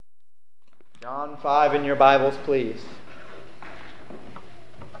John 5 in your Bibles, please.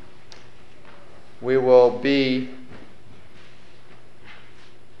 We will be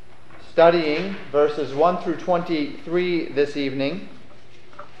studying verses 1 through 23 this evening.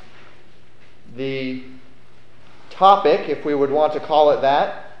 The topic, if we would want to call it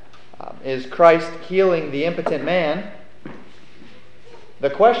that, is Christ healing the impotent man. The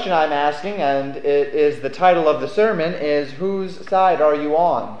question I'm asking, and it is the title of the sermon, is whose side are you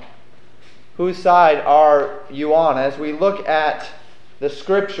on? Whose side are you on? As we look at the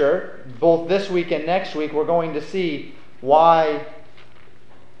Scripture, both this week and next week, we're going to see why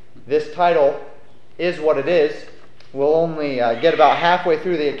this title is what it is. We'll only get about halfway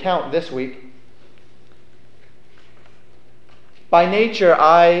through the account this week. By nature,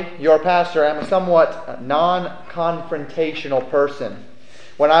 I, your pastor, am a somewhat non-confrontational person.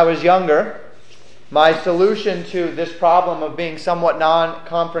 When I was younger, my solution to this problem of being somewhat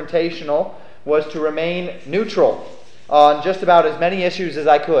non-confrontational was to remain neutral on just about as many issues as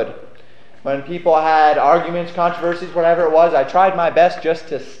I could. When people had arguments, controversies, whatever it was, I tried my best just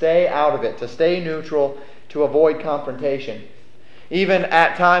to stay out of it, to stay neutral, to avoid confrontation. Even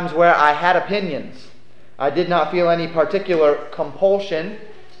at times where I had opinions, I did not feel any particular compulsion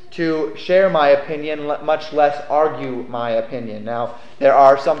to share my opinion, much less argue my opinion. Now, there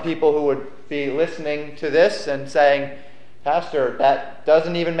are some people who would be listening to this and saying, "Pastor, that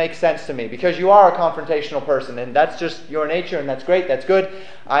doesn't even make sense to me," because you are a confrontational person, and that's just your nature, and that's great, that's good.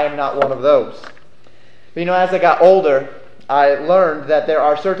 I am not one of those. But as I got older, I learned that there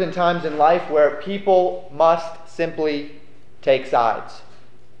are certain times in life where people must simply take sides.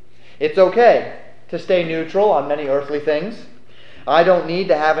 It's okay to stay neutral on many earthly things. I don't need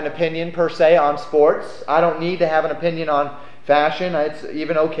to have an opinion per se on sports. I don't need to have an opinion on fashion. It's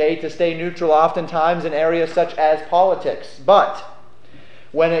even okay to stay neutral oftentimes in areas such as politics. But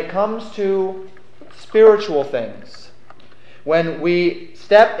when it comes to spiritual things, when we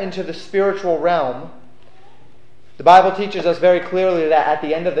step into the spiritual realm, the Bible teaches us very clearly that at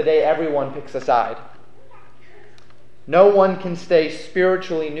the end of the day, everyone picks a side. No one can stay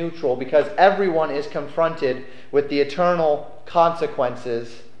spiritually neutral because everyone is confronted with the eternal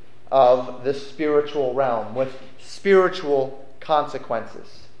consequences of the spiritual realm, with spiritual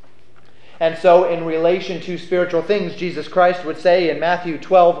consequences. And so in relation to spiritual things, Jesus Christ would say in Matthew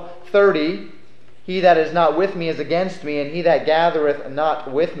 12:30, "He that is not with me is against me, and he that gathereth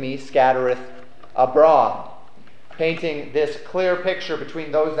not with me scattereth abroad," painting this clear picture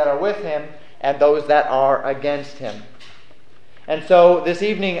between those that are with him and those that are against him. And so this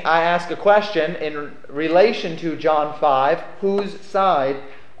evening I ask a question in relation to John 5. Whose side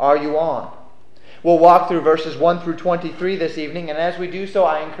are you on? We'll walk through verses 1 through 23 this evening, and as we do so,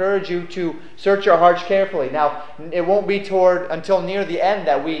 I encourage you to search your hearts carefully. Now, it won't be until near the end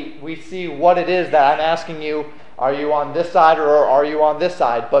that we see what it is that I'm asking you. Are you on this side or are you on this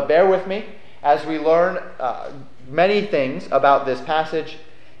side? But bear with me as we learn many things about this passage,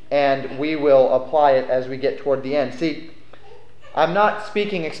 and we will apply it as we get toward the end. See, I'm not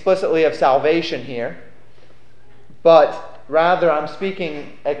speaking explicitly of salvation here, but rather I'm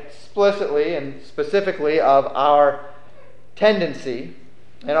speaking explicitly and specifically of our tendency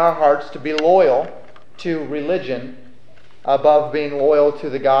in our hearts to be loyal to religion above being loyal to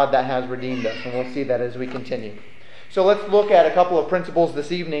the God that has redeemed us. And we'll see that as we continue. So let's look at a couple of principles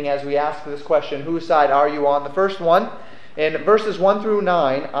this evening as we ask this question, whose side are you on? The first one, in verses 1 through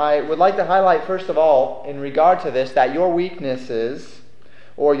 9, I would like to highlight first of all, in regard to this, that your weaknesses,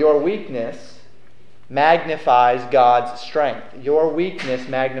 or your weakness, magnifies God's strength. Your weakness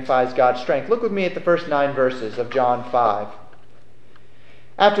magnifies God's strength. Look with me at the first 9 verses of John 5.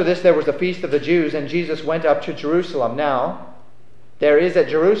 After this there was a feast of the Jews, and Jesus went up to Jerusalem. Now, there is at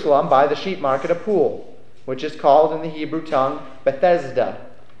Jerusalem by the sheep market a pool, which is called in the Hebrew tongue Bethesda,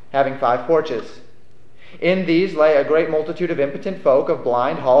 having 5 porches. In these lay a great multitude of impotent folk, of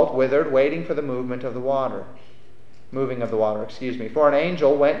blind, halt, withered, waiting for the moving of the water. For an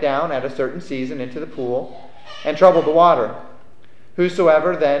angel went down at a certain season into the pool and troubled the water.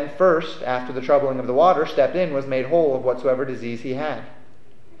 Whosoever then first, after the troubling of the water, stepped in was made whole of whatsoever disease he had.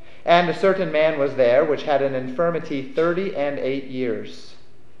 And a certain man was there which had an infirmity 38 years.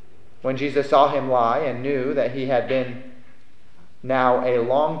 When Jesus saw him lie, and knew that he had been now a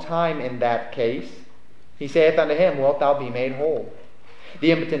long time in that case, he saith unto him, Wilt thou be made whole?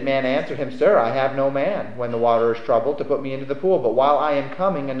 The impotent man answered him, Sir, I have no man, when the water is troubled, to put me into the pool. But while I am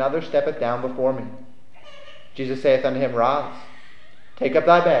coming, another steppeth down before me. Jesus saith unto him, Rise, take up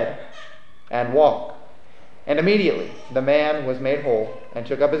thy bed, and walk. And immediately the man was made whole, and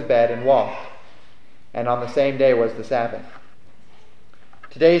took up his bed, and walked. And on the same day was the Sabbath.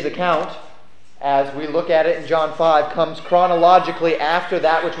 Today's account as we look at it in John 5, comes chronologically after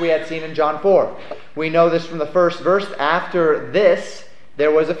that which we had seen in John 4. We know this from the first verse. After this,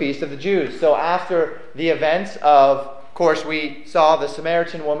 there was a feast of the Jews. So after the events of course, we saw the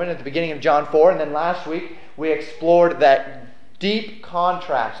Samaritan woman at the beginning of John 4, and then last week we explored that deep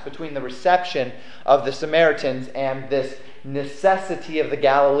contrast between the reception of the Samaritans and this necessity of the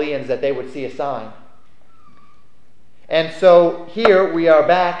Galileans that they would see a sign. And so here we are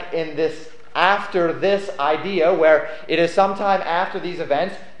back in this after this idea where it is sometime after these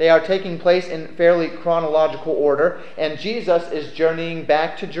events. They are taking place in fairly chronological order, and Jesus is journeying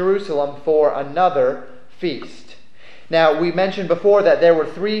back to Jerusalem for another feast. Now, we mentioned before that there were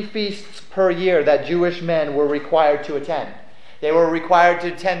 3 feasts per year that Jewish men were required to attend. They were required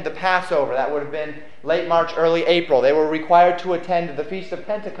to attend the Passover. That would have been late March, early April. They were required to attend the Feast of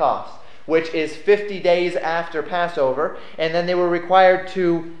Pentecost, which is 50 days after Passover. And then they were required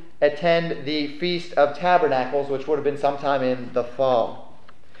to attend the Feast of Tabernacles, which would have been sometime in the fall.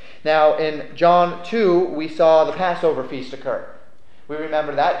 Now, in John 2, we saw the Passover feast occur. We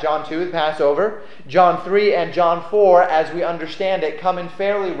remember that. John 2, the Passover. John 3 and John 4, as we understand it, come in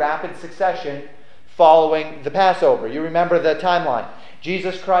fairly rapid succession following the Passover. You remember the timeline.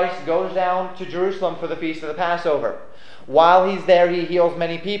 Jesus Christ goes down to Jerusalem for the Feast of the Passover. While he's there, he heals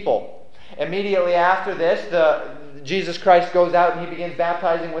many people. Immediately after this, Jesus Christ goes out and he begins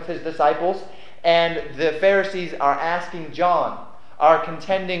baptizing with his disciples, and the Pharisees are asking John, are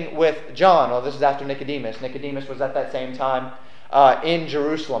contending with John. Well, this is after Nicodemus. Nicodemus was at that same time in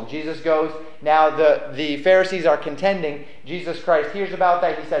Jerusalem. Jesus goes. Now the Pharisees are contending. Jesus Christ hears about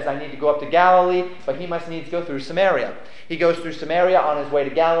that. He says, I need to go up to Galilee, but he must needs go through Samaria. He goes through Samaria on his way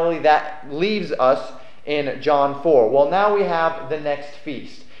to Galilee. That leaves us in John 4. Well, now we have the next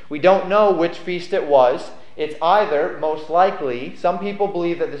feast. We don't know which feast it was. It's either, most likely, some people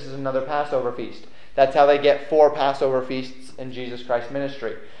believe that this is another Passover feast. That's how they get 4 Passover feasts in Jesus Christ's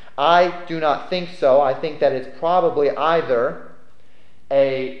ministry. I do not think so. I think that it's probably either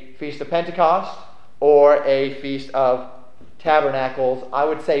a Feast of Pentecost or a Feast of Tabernacles. I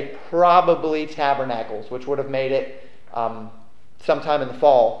would say probably Tabernacles, which would have made it sometime in the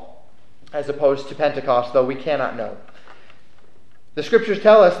fall, as opposed to Pentecost, though we cannot know. The Scriptures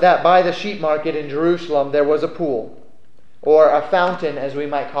tell us that by the sheep market in Jerusalem there was a pool, or a fountain as we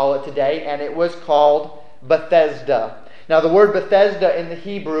might call it today, and it was called Bethesda. Now the word Bethesda in the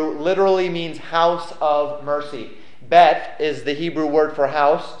Hebrew literally means house of mercy. Beth is the Hebrew word for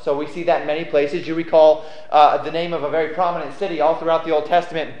house, so we see that in many places. You recall the name of a very prominent city all throughout the Old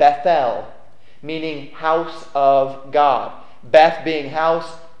Testament, Bethel, meaning house of God. Beth being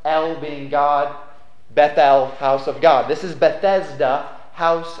house, El being God, Bethel, house of God. This is Bethesda,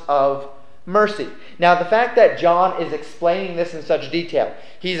 house of mercy. Now, the fact that John is explaining this in such detail,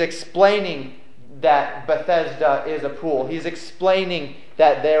 he's explaining that Bethesda is a pool. He's explaining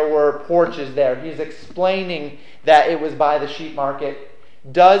that there were porches there. He's explaining that it was by the sheep market,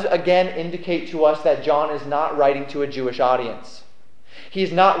 does again indicate to us that John is not writing to a Jewish audience.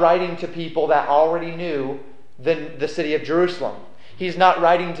 He's not writing to people that already knew the city of Jerusalem. He's not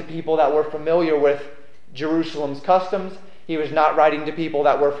writing to people that were familiar with Jerusalem's customs. He was not writing to people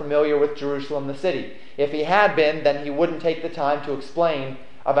that were familiar with Jerusalem, the city. If he had been, then he wouldn't take the time to explain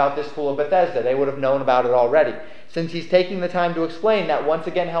about this pool of Bethesda. They would have known about it already. Since he's taking the time to explain, that once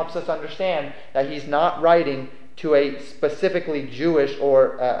again helps us understand that he's not writing to a specifically Jewish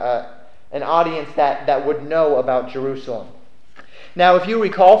or an audience that would know about Jerusalem. Now, if you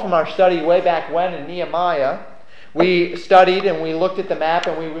recall from our study way back when in Nehemiah, we studied and we looked at the map,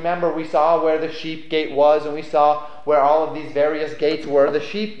 and we remember we saw where the sheep gate was, and we saw where all of these various gates were. The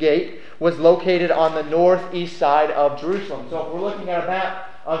sheep gate was located on the northeast side of Jerusalem. So if we're looking at a map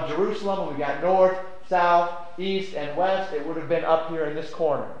of Jerusalem, and we've got north, south, east, and west, it would have been up here in this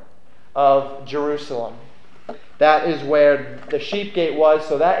corner of Jerusalem. That is where the sheep gate was,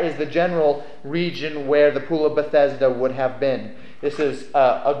 so that is the general region where the pool of Bethesda would have been. This is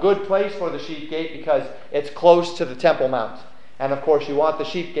a good place for the sheep gate because it's close to the Temple Mount. And of course you want the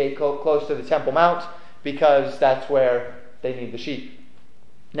sheep gate close to the Temple Mount because that's where they need the sheep.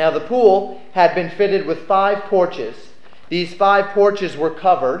 Now the pool had been fitted with 5 porches. These 5 porches were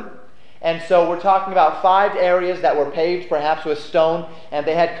covered. And so we're talking about 5 areas that were paved perhaps with stone, and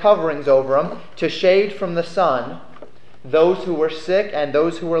they had coverings over them to shade from the sun those who were sick and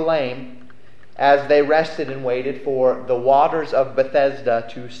those who were lame, as they rested and waited for the waters of Bethesda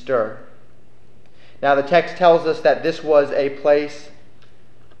to stir. Now the text tells us that this was a place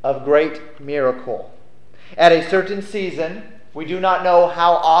of great miracle. At a certain season, we do not know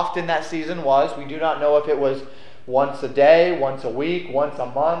how often that season was. We do not know if it was once a day, once a week, once a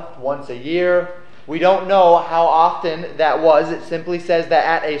month, once a year. We don't know how often that was. It simply says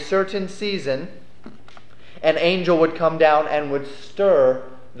that at a certain season, an angel would come down and would stir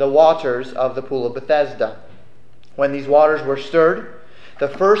the waters of the pool of Bethesda. When these waters were stirred, the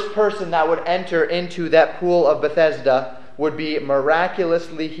first person that would enter into that pool of Bethesda would be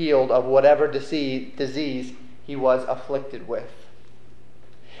miraculously healed of whatever disease he was afflicted with.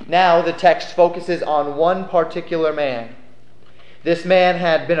 Now the text focuses on one particular man. This man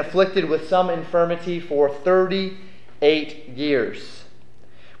had been afflicted with some infirmity for 38 years.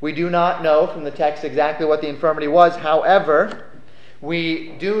 We do not know from the text exactly what the infirmity was. However, we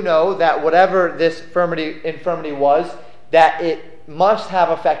do know that whatever this infirmity was, that it must have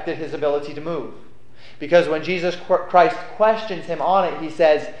affected his ability to move. Because when Jesus Christ questions him on it, he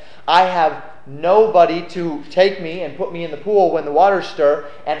says, I have nobody to take me and put me in the pool when the waters stir,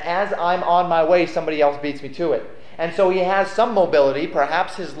 and as I'm on my way, somebody else beats me to it. And so he has some mobility.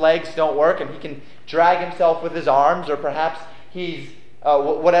 Perhaps his legs don't work and he can drag himself with his arms, or perhaps he's,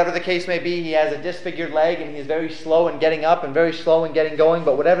 whatever the case may be, he has a disfigured leg and he's very slow in getting up and very slow in getting going.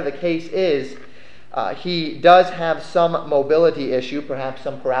 But whatever the case is, he does have some mobility issue, perhaps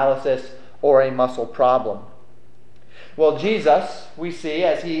some paralysis or a muscle problem. Well, Jesus, we see,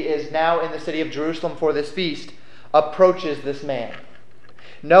 as he is now in the city of Jerusalem for this feast, approaches this man.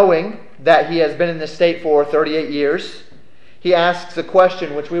 Knowing that he has been in this state for 38 years, he asks a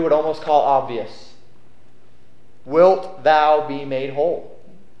question which we would almost call obvious. Wilt thou be made whole?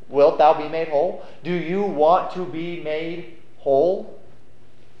 Wilt thou be made whole? Do you want to be made whole?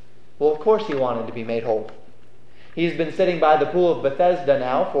 Well, of course he wanted to be made whole. He's been sitting by the pool of Bethesda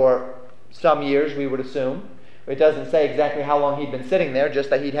now for some years, we would assume. It doesn't say exactly how long he'd been sitting there, just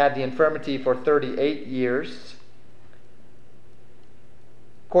that he'd had the infirmity for 38 years.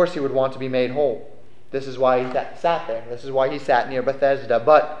 Of course he would want to be made whole. This is why he sat there. This is why he sat near Bethesda.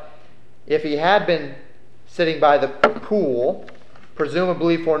 But if he had been sitting by the pool,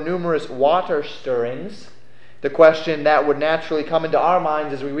 presumably for numerous water stirrings, the question that would naturally come into our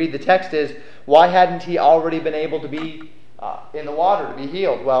minds as we read the text is, why hadn't he already been able to be in the water to be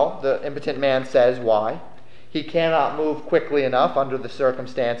healed? Well, the impotent man says why. He cannot move quickly enough under the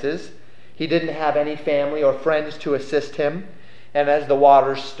circumstances. He didn't have any family or friends to assist him. And as the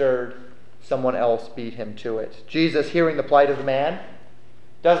waters stirred, someone else beat him to it. Jesus, hearing the plight of the man,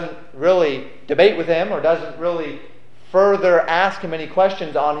 doesn't really debate with him or doesn't really further ask him any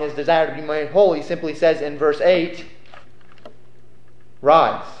questions on his desire to be made whole. He simply says in verse 8,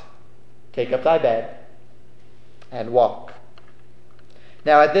 Rise, take up thy bed, and walk.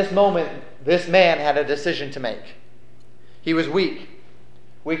 Now at this moment, this man had a decision to make. He was weak.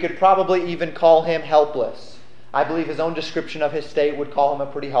 We could probably even call him helpless. I believe his own description of his state would call him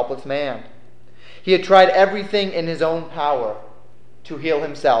a pretty helpless man. He had tried everything in his own power to heal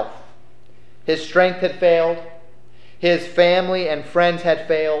himself. His strength had failed. His family and friends had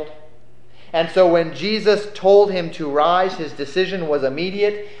failed. And so when Jesus told him to rise, his decision was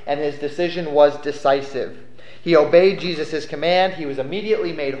immediate and his decision was decisive. He obeyed Jesus' command. He was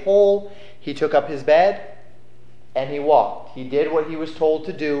immediately made whole. He took up his bed and he walked. He did what he was told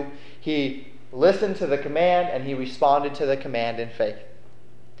to do. He listened to the command and he responded to the command in faith.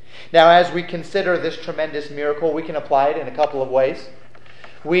 Now, as we consider this tremendous miracle, we can apply it in a couple of ways.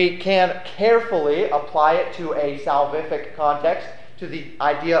 We can carefully apply it to a salvific context, to the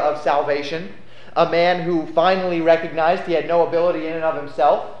idea of salvation. A man who finally recognized he had no ability in and of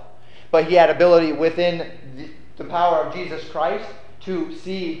himself, but he had ability within the power of Jesus Christ to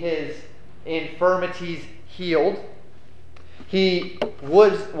see his infirmities healed. He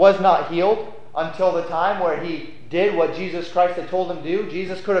was not healed until the time where he did what Jesus Christ had told him to do.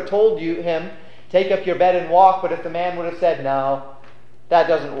 Jesus could have told him, take up your bed and walk, but if the man would have said, no, that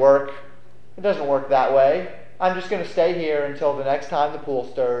doesn't work. It doesn't work that way. I'm just going to stay here until the next time the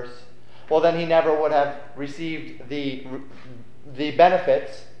pool stirs. Well, then he never would have received the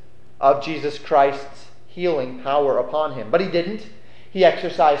benefits of Jesus Christ's healing power upon him. But he didn't. He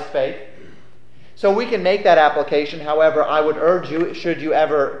exercised faith. So we can make that application. However, I would urge you, should you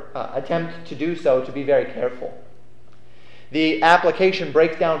ever attempt to do so, to be very careful. The application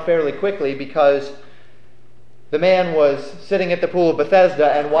breaks down fairly quickly because the man was sitting at the pool of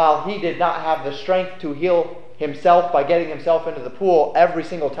Bethesda, and while he did not have the strength to heal himself by getting himself into the pool, every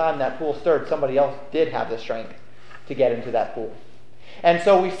single time that pool stirred, somebody else did have the strength to get into that pool. And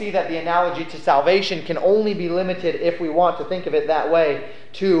so we see that the analogy to salvation can only be limited, if we want to think of it that way,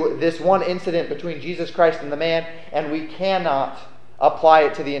 to this one incident between Jesus Christ and the man, and we cannot apply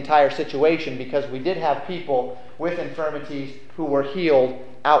it to the entire situation because we did have people with infirmities who were healed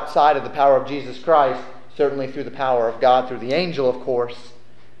outside of the power of Jesus Christ. certainly through the power of God, through the angel, of course,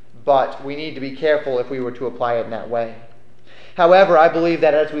 but we need to be careful if we were to apply it in that way. However, I believe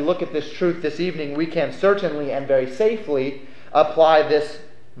that as we look at this truth this evening, we can certainly and very safely apply this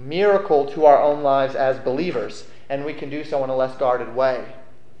miracle to our own lives as believers, and we can do so in a less guarded way.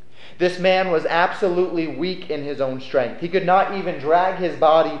 This man was absolutely weak in his own strength. He could not even drag his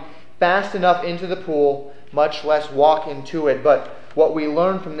body fast enough into the pool, much less walk into it. But what we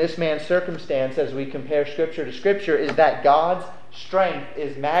learn from this man's circumstance as we compare Scripture to Scripture is that God's strength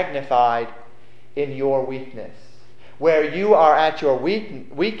is magnified in your weakness. Where you are at your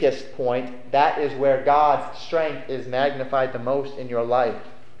weakest point, that is where God's strength is magnified the most in your life.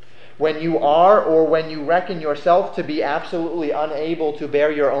 When you are, or when you reckon yourself to be absolutely unable to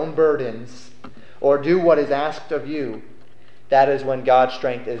bear your own burdens or do what is asked of you, that is when God's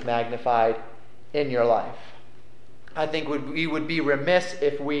strength is magnified in your life. I think we would be remiss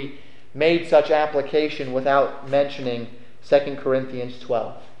if we made such application without mentioning 2 Corinthians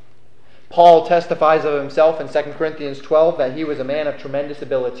 12. Paul testifies of himself in 2 Corinthians 12 that he was a man of tremendous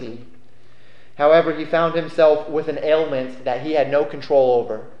ability. However, he found himself with an ailment that he had no control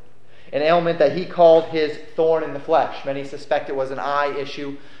over. An ailment that he called his thorn in the flesh. Many suspect it was an eye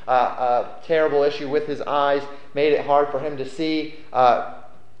issue, a terrible issue with his eyes, made it hard for him to see,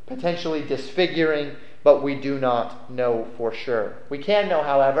 potentially disfiguring, but we do not know for sure. We can know,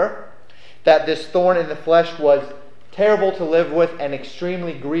 however, that this thorn in the flesh was terrible to live with and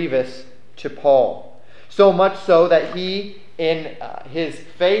extremely grievous to Paul. So much so that he, in his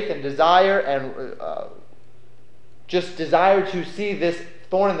faith and desire and just desire to see this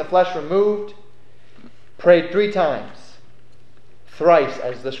thorn in the flesh removed, prayed 3 times, thrice,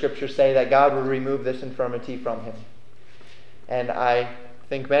 as the Scriptures say, that God would remove this infirmity from him. And I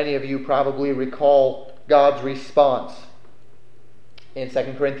think many of you probably recall God's response. In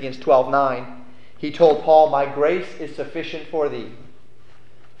 2 Corinthians 12:9, he told Paul, "My grace is sufficient for thee,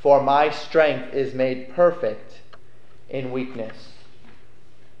 for my strength is made perfect in weakness."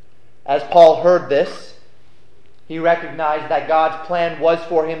 As Paul heard this, he recognized that God's plan was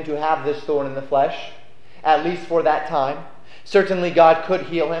for him to have this thorn in the flesh, at least for that time. Certainly God could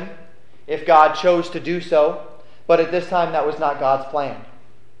heal him if God chose to do so, but at this time that was not God's plan.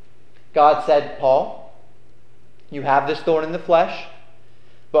 God said, "Paul, you have this thorn in the flesh,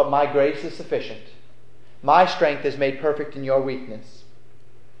 but my grace is sufficient. My strength is made perfect in your weakness."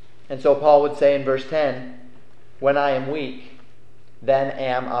 And so Paul would say in verse 10, "When I am weak, then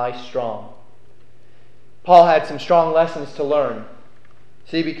am I strong." Paul had some strong lessons to learn.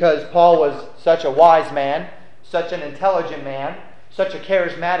 See, because Paul was such a wise man, such an intelligent man, such a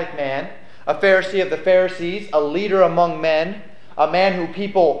charismatic man, a Pharisee of the Pharisees, a leader among men, a man who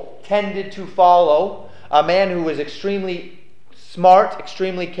people tended to follow, a man who was extremely smart,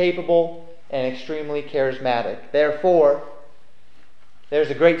 extremely capable, and extremely charismatic. Therefore,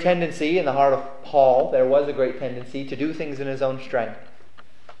 there's a great tendency in the heart of Paul, there was a great tendency to do things in his own strength.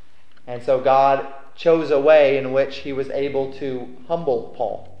 And so God chose a way in which he was able to humble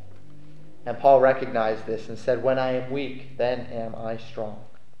Paul. And Paul recognized this and said, "When I am weak, then am I strong."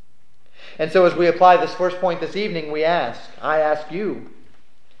 And so as we apply this first point this evening, I ask you,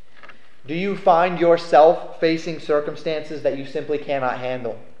 do you find yourself facing circumstances that you simply cannot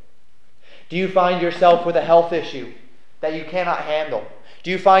handle? Do you find yourself with a health issue that you cannot handle?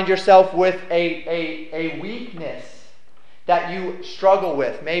 Do you find yourself with a weakness that you struggle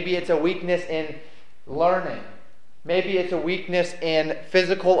with? Maybe it's a weakness in learning. Maybe it's a weakness in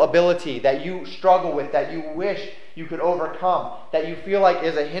physical ability that you struggle with, that you wish you could overcome, that you feel like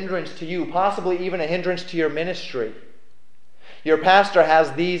is a hindrance to you, possibly even a hindrance to your ministry. Your pastor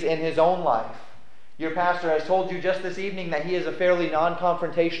has these in his own life. Your pastor has told you just this evening that he is a fairly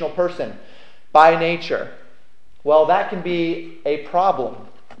non-confrontational person by nature. Well, that can be a problem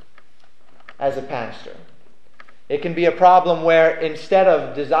as a pastor. It can be a problem where instead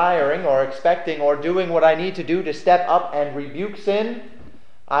of desiring or expecting or doing what I need to do to step up and rebuke sin,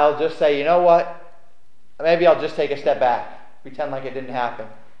 I'll just say, you know what? Maybe I'll just take a step back, pretend like it didn't happen.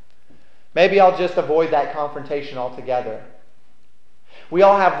 Maybe I'll just avoid that confrontation altogether. We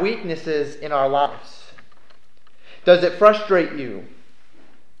all have weaknesses in our lives. Does it frustrate you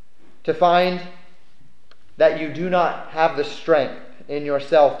to find that you do not have the strength in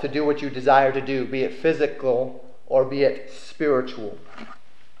yourself to do what you desire to do, be it physical or be it spiritual?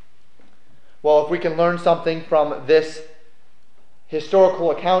 Well, if we can learn something from this historical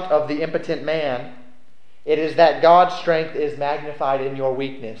account of the impotent man, it is that God's strength is magnified in your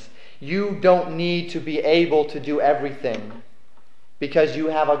weakness. You don't need to be able to do everything because you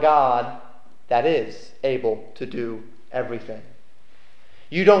have a God that is able to do everything.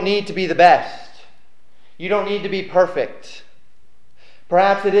 You don't need to be the best. You don't need to be perfect.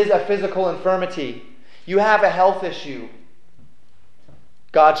 Perhaps it is a physical infirmity. You have a health issue.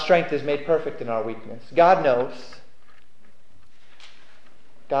 God's strength is made perfect in our weakness. God knows.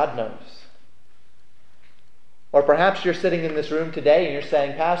 God knows. Or perhaps you're sitting in this room today and you're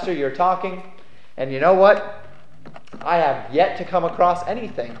saying, Pastor, you're talking, and you know what? I have yet to come across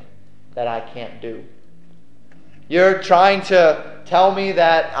anything that I can't do. You're trying to tell me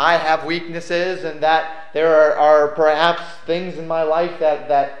that I have weaknesses and that there are perhaps things in my life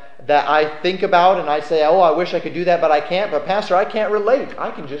that I think about and I say, oh, I wish I could do that, but I can't. But Pastor, I can't relate.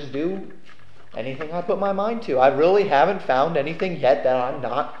 I can just do anything I put my mind to. I really haven't found anything yet that I'm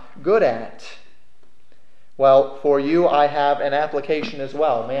not good at. Well, for you, I have an application as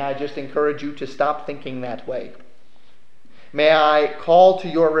well. May I just encourage you to stop thinking that way. May I call to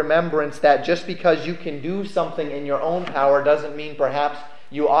your remembrance that just because you can do something in your own power doesn't mean perhaps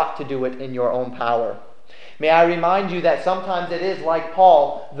you ought to do it in your own power. May I remind you that sometimes it is like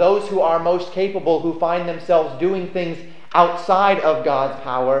Paul, those who are most capable who find themselves doing things outside of God's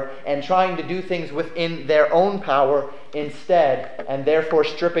power and trying to do things within their own power instead, and therefore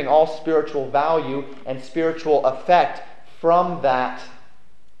stripping all spiritual value and spiritual effect from that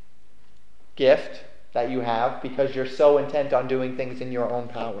gift that you have because you're so intent on doing things in your own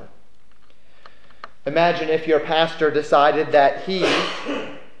power. Imagine if your pastor decided that he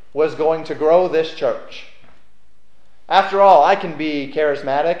was going to grow this church. After all, I can be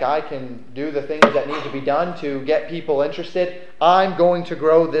charismatic. I can do the things that need to be done to get people interested. I'm going to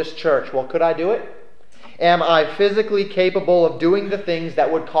grow this church. Well, could I do it? Am I physically capable of doing the things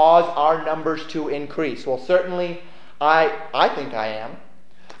that would cause our numbers to increase? Well, certainly I think I am.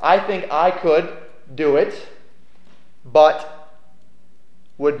 I think I could do it. But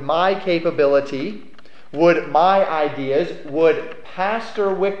would my capability, would my ideas, would Pastor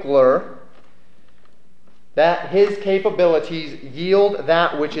Wickler, that his capabilities yield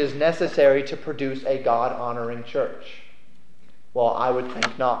that which is necessary to produce a God-honoring church? Well, I would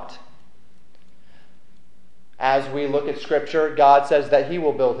think not. As we look at Scripture, God says that He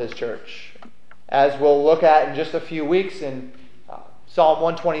will build His church. As we'll look at in just a few weeks in Psalm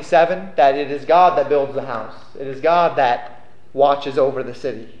 127, that it is God that builds the house. It is God that watches over the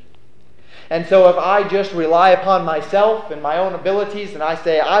city. And so if I just rely upon myself and my own abilities and I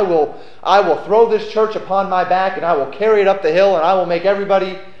say, I will throw this church upon my back and I will carry it up the hill and I will make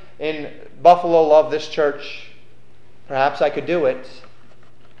everybody in Buffalo love this church, perhaps I could do it.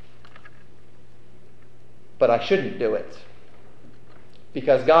 But I shouldn't do it.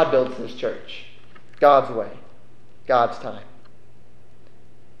 Because God builds this church. God's way. God's time.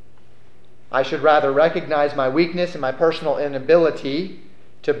 I should rather recognize my weakness and my personal inability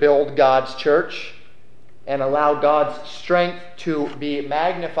to build God's church and allow God's strength to be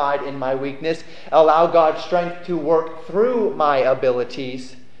magnified in my weakness, allow God's strength to work through my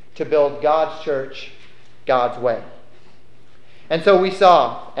abilities to build God's church God's way. And so we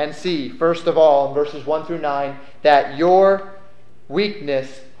saw and see, first of all, in verses 1 through 9, that your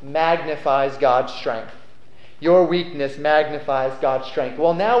weakness magnifies God's strength. Your weakness magnifies God's strength.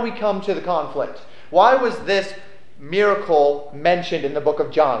 Well, now we come to the conflict. Why was this miracle mentioned in the book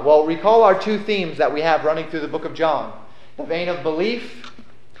of John? Well, recall our two themes that we have running through the book of John. The vein of belief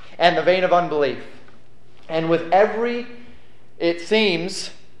and the vein of unbelief. And with every, it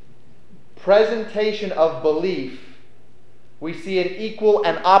seems, presentation of belief, we see an equal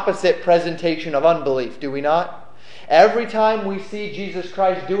and opposite presentation of unbelief, do we not? Every time we see Jesus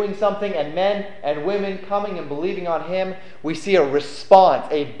Christ doing something and men and women coming and believing on Him, we see a response,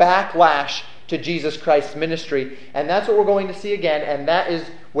 a backlash to Jesus Christ's ministry. And that's what we're going to see again, and that is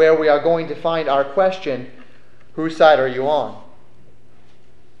where we are going to find our question, whose side are you on?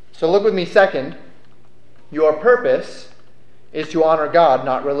 So look with me second. Your purpose is to honor God,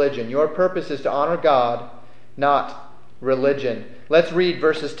 not religion. Your purpose is to honor God, not religion. Let's read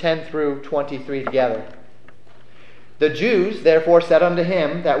verses 10 through 23 together. The Jews therefore said unto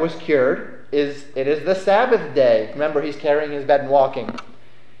him that was cured, It is the Sabbath day. Remember, he's carrying his bed and walking.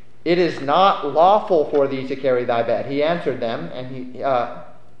 It is not lawful for thee to carry thy bed. He answered them,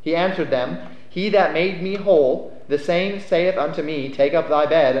 He that made me whole, the same saith unto me, Take up thy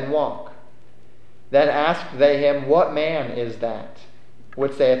bed and walk. Then asked they him, What man is that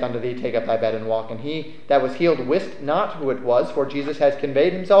which saith unto thee, Take up thy bed and walk? And he that was healed wist not who it was, for Jesus has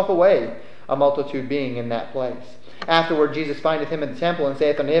conveyed himself away, a multitude being in that place. Afterward Jesus findeth him in the temple, and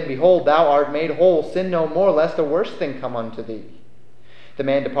saith unto him, Behold, thou art made whole, sin no more, lest a worse thing come unto thee. The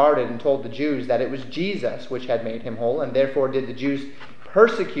man departed and told the Jews that it was Jesus which had made him whole, and therefore did the Jews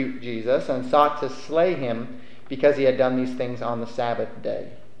persecute Jesus, and sought to slay him, because he had done these things on the Sabbath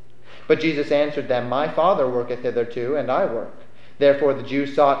day. But Jesus answered them, My Father worketh hitherto, and I work. Therefore the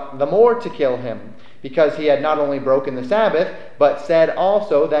Jews sought the more to kill him, because he had not only broken the Sabbath, but said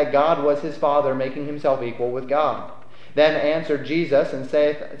also that God was his Father, making himself equal with God. Then answered Jesus, and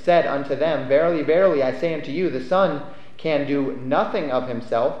said unto them, Verily, verily, I say unto you, the Son can do nothing of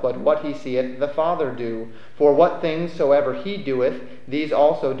himself, but what he seeth the Father do. For what things soever he doeth, these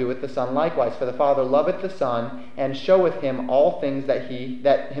also doeth the Son likewise. For the Father loveth the Son, and showeth him all things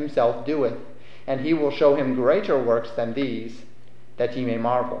that himself doeth. And he will show him greater works than these, that ye may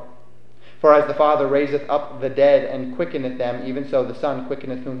marvel. For as the Father raiseth up the dead, and quickeneth them, even so the Son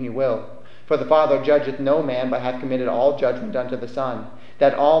quickeneth whom he will. For the Father judgeth no man, but hath committed all judgment unto the Son,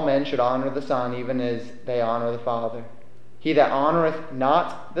 that all men should honor the Son, even as they honor the Father. He that honoureth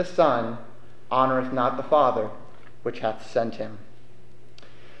not the Son honoureth not the Father, which hath sent him.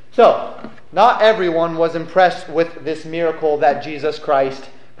 So, not everyone was impressed with this miracle that Jesus Christ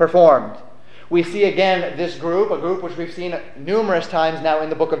performed. We see again this group, a group which we've seen numerous times now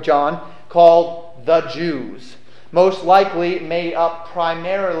in the book of John, called the Jews. Most likely made up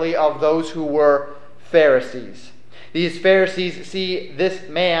primarily of those who were Pharisees. These Pharisees see this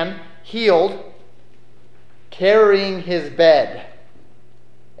man healed, carrying his bed,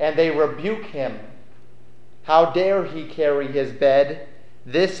 and they rebuke him. How dare he carry his bed?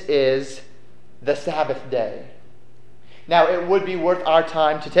 This is the Sabbath day. Now, it would be worth our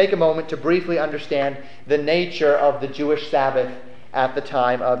time to take a moment to briefly understand the nature of the Jewish Sabbath at the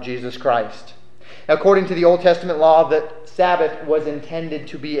time of Jesus Christ. According to the Old Testament law, the Sabbath was intended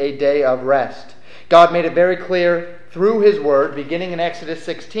to be a day of rest. God made it very clear through his word, beginning in Exodus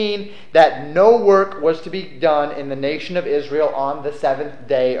 16, that no work was to be done in the nation of Israel on the seventh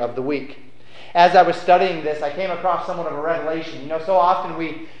day of the week. As I was studying this, I came across somewhat of a revelation. So often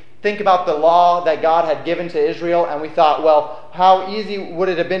we think about the law that God had given to Israel, and we thought, well, how easy would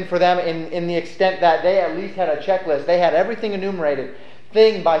it have been for them in the extent that they at least had a checklist. They had everything enumerated,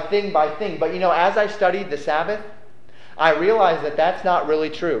 thing by thing by thing. But as I studied the Sabbath, I realized that that's not really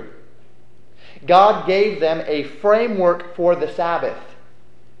true. God gave them a framework for the Sabbath,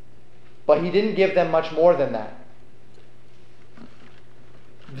 but he didn't give them much more than that.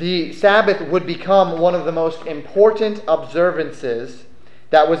 The Sabbath would become one of the most important observances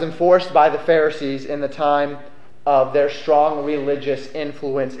that was enforced by the Pharisees in the time of their strong religious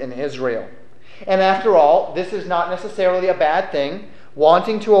influence in Israel. And after all, this is not necessarily a bad thing.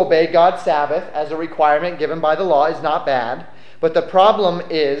 Wanting to obey God's Sabbath as a requirement given by the law is not bad. But the problem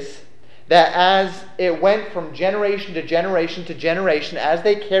is that as it went from generation to generation to generation, as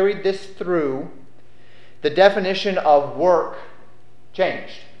they carried this through, the definition of work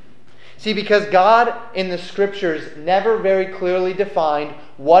changed. See, because God in the Scriptures never very clearly defined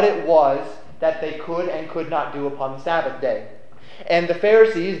what it was that they could and could not do upon the Sabbath day. And the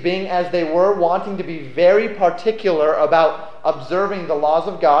Pharisees, being as they were, wanting to be very particular about observing the laws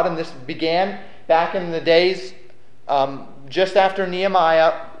of God, and this began back in the days just after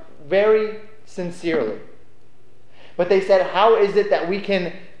Nehemiah, very sincerely. But they said, how is it that we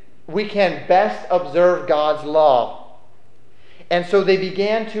can best observe God's law? And so they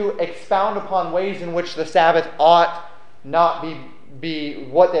began to expound upon ways in which the Sabbath ought not be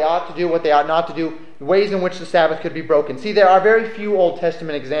what they ought to do, what they ought not to do, ways in which the Sabbath could be broken. See, there are very few Old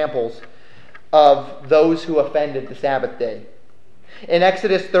Testament examples of those who offended the Sabbath day. In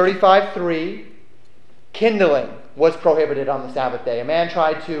Exodus 35:3, kindling was prohibited on the Sabbath day. A man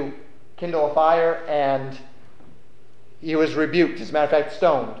tried to kindle a fire and he was rebuked, as a matter of fact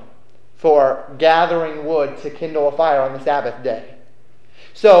stoned, for gathering wood to kindle a fire on the Sabbath day.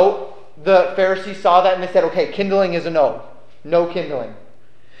 So the Pharisees saw that and they said, okay, kindling is a no. No kindling.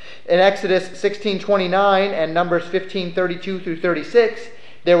 In Exodus 16:29 and Numbers 15:32 through 36,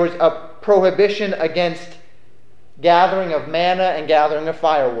 there was a prohibition against gathering of manna and gathering of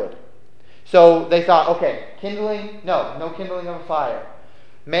firewood. So they thought, okay, kindling, no kindling of a fire.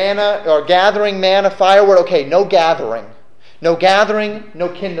 Manna, or gathering manna, firewood, okay, no gathering. No gathering, no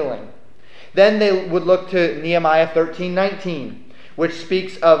kindling. Then they would look to Nehemiah 13:19, which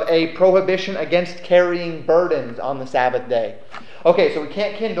speaks of a prohibition against carrying burdens on the Sabbath day. Okay, so we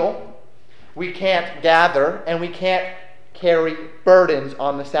can't kindle, we can't gather, and we can't carry burdens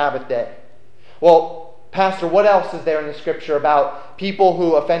on the Sabbath day. Well, Pastor, what else is there in the Scripture about people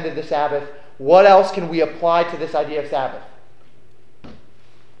who offended the Sabbath? What else can we apply to this idea of Sabbath?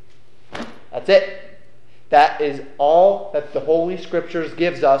 That's it. That is all that the Holy Scriptures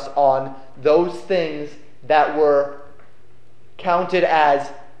gives us on those things that were counted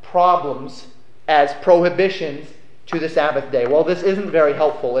as problems, as prohibitions to the Sabbath day. Well, this isn't very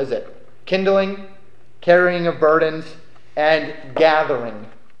helpful, is it? Kindling, carrying of burdens, and gathering.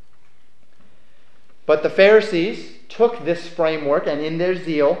 But the Pharisees took this framework and in their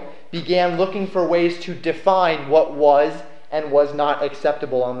zeal began looking for ways to define what was and was not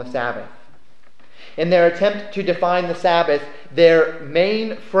acceptable on the Sabbath. In their attempt to define the Sabbath, their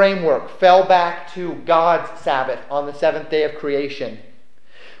main framework fell back to God's Sabbath on the seventh day of creation.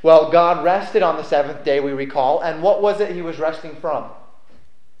 Well, God rested on the seventh day, we recall, and what was it he was resting from?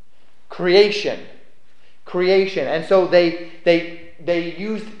 Creation. Creation. And so they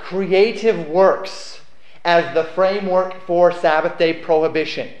used creative works as the framework for Sabbath day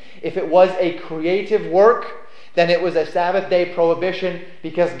prohibition. If it was a creative work, then it was a Sabbath day prohibition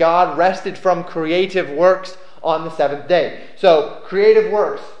because God rested from creative works on the seventh day. So, creative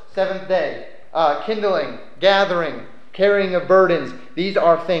works, seventh day, kindling, gathering, carrying of burdens, these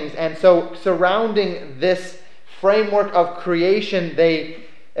are things. And so, surrounding this framework of creation, they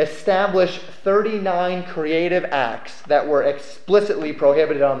established 39 creative acts that were explicitly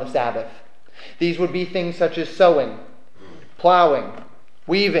prohibited on the Sabbath. These would be things such as sowing, plowing,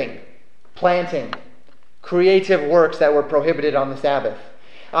 weaving, planting, creative works that were prohibited on the Sabbath.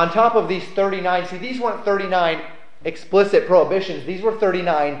 On top of these 39, see, these weren't 39 explicit prohibitions. These were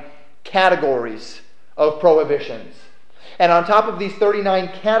 39 categories of prohibitions. And on top of these 39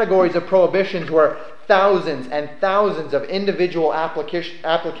 categories of prohibitions were thousands and thousands of individual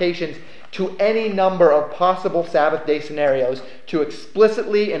applications to any number of possible Sabbath day scenarios to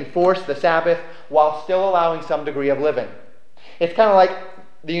explicitly enforce the Sabbath while still allowing some degree of living. It's kind of like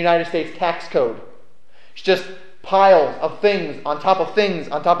the United States tax code. It's just piles of things on top of things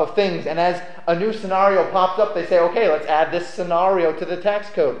on top of things. And as a new scenario pops up, they say, okay, let's add this scenario to the tax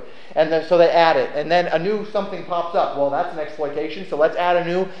code. And then, so they add it. And then a new something pops up. Well, that's an exploitation, so let's add a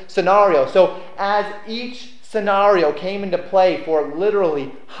new scenario. So as each scenario came into play for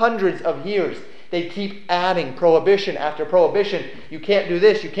literally hundreds of years, they keep adding prohibition after prohibition. You can't do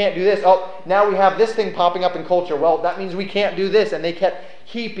this, you can't do this. Oh, now we have this thing popping up in culture. Well, that means we can't do this. And they kept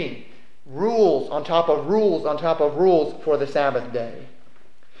heaping rules on top of rules on top of rules for the Sabbath day.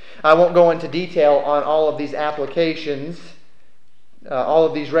 I won't go into detail on all of these applications, all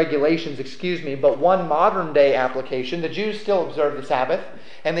of these regulations, but one modern day application, the Jews still observe the Sabbath,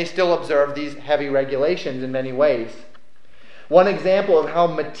 and they still observe these heavy regulations in many ways. One example of how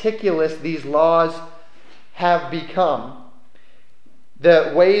meticulous these laws have become,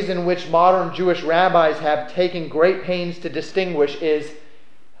 the ways in which modern Jewish rabbis have taken great pains to distinguish, is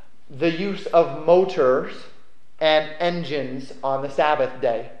the use of motors and engines on the Sabbath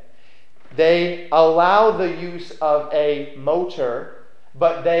day. They allow the use of a motor,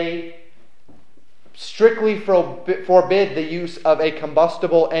 but they strictly forbid the use of a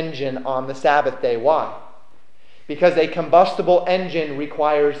combustible engine on the Sabbath day. Why? Because a combustible engine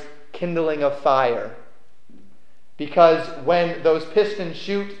requires kindling of fire. Because when those pistons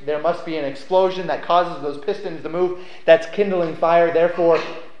shoot, there must be an explosion that causes those pistons to move. That's kindling fire. Therefore,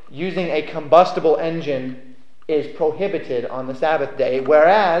 using a combustible engine is prohibited on the Sabbath day.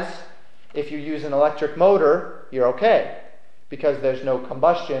 Whereas, if you use an electric motor, you're okay. Because there's no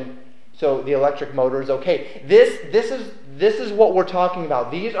combustion, so the electric motor is okay. This is what we're talking about.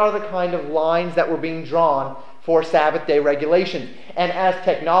 These are the kind of lines that were being drawn for Sabbath day regulations. And as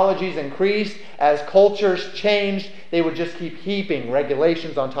technologies increased, as cultures changed, they would just keep heaping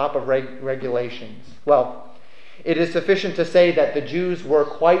regulations on top of regulations. Well, it is sufficient to say that the Jews were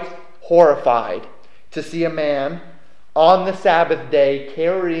quite horrified to see a man on the Sabbath day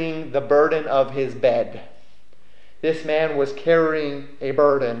carrying the burden of his bed. This man was carrying a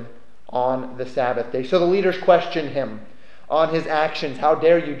burden on the Sabbath day. So the leaders questioned him on his actions. How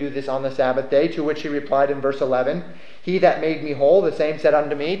dare you do this on the Sabbath day? To which he replied in verse 11, He that made me whole, the same said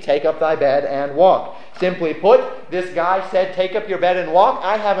unto me, Take up thy bed and walk. Simply put, this guy said, take up your bed and walk.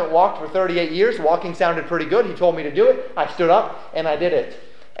 I haven't walked for 38 years. Walking sounded pretty good. He told me to do it. I stood up and I did it.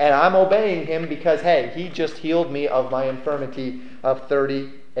 And I'm obeying him because, hey, he just healed me of my infirmity of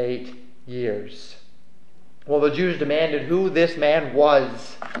 38 years. Well, the Jews demanded who this man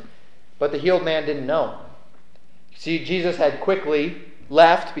was, but the healed man didn't know. See, Jesus had quickly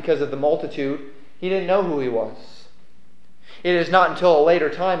left because of the multitude. He didn't know who he was. It is not until a later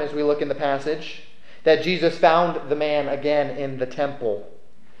time, as we look in the passage, that Jesus found the man again in the temple.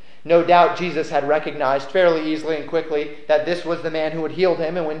 No doubt Jesus had recognized fairly easily and quickly that this was the man who had healed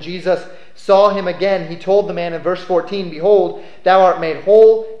him. And when Jesus saw him again, he told the man in verse 14, Behold, thou art made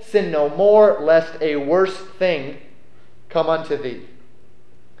whole, sin no more, lest a worse thing come unto thee.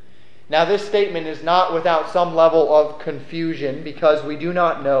 Now this statement is not without some level of confusion because we do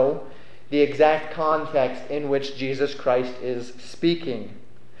not know the exact context in which Jesus Christ is speaking.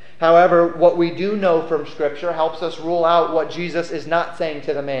 However, what we do know from Scripture helps us rule out what Jesus is not saying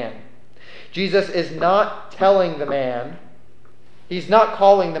to the man. Jesus is not telling the man, he's not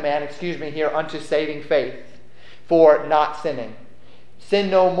calling the man, here, unto saving faith for not sinning. Sin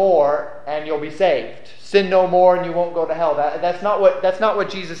no more and you'll be saved. Sin no more and you won't go to hell. That's not what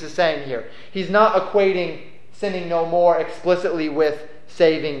Jesus is saying here. He's not equating sinning no more explicitly with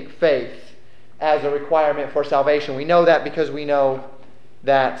saving faith as a requirement for salvation. We know that because we know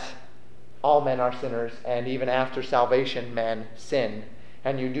that all men are sinners, and even after salvation men sin.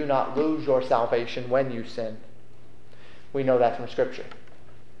 And you do not lose your salvation when you sin. We know that from Scripture.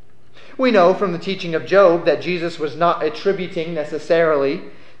 We know from the teaching of Job that Jesus was not attributing necessarily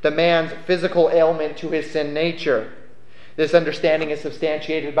the man's physical ailment to his sin nature. This understanding is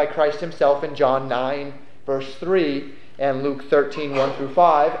substantiated by Christ himself in John 9, verse 3, and Luke 13, 1 through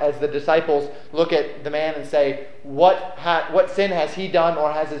 5, as the disciples look at the man and say, what sin has he done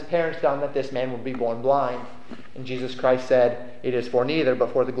or has his parents done that this man would be born blind? And Jesus Christ said, it is for neither,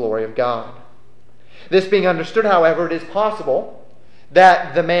 but for the glory of God. This being understood, however, it is possible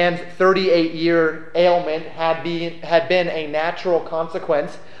that the man's 38-year ailment had been a natural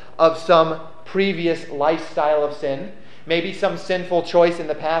consequence of some previous lifestyle of sin. Maybe some sinful choice in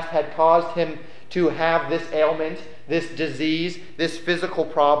the past had caused him to have this ailment, this disease, this physical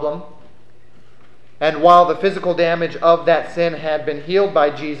problem. And while the physical damage of that sin had been healed by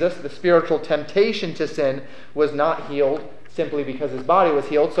Jesus, the spiritual temptation to sin was not healed simply because his body was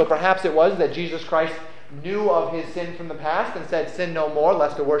healed. So perhaps it was that Jesus Christ knew of his sin from the past and said, sin no more,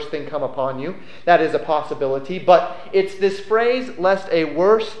 lest a worse thing come upon you. That is a possibility. But it's this phrase, lest a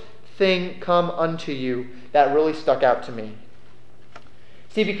worse thing come unto you, that really stuck out to me.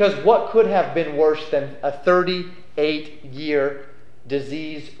 See, because what could have been worse than a 38-year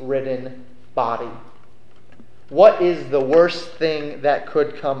disease-ridden body? What is the worst thing that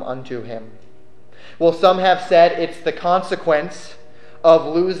could come unto him? Well, some have said it's the consequence of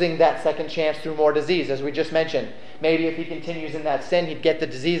losing that second chance through more disease, as we just mentioned. Maybe if he continues in that sin, he'd get the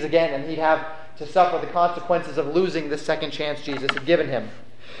disease again, and he'd have to suffer the consequences of losing the second chance Jesus had given him.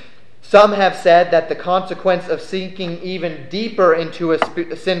 Some have said that the consequence of sinking even deeper into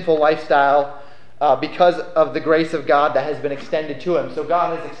a sinful lifestyle because of the grace of God that has been extended to him. So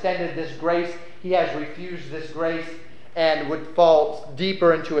God has extended this grace, he has refused this grace, and would fall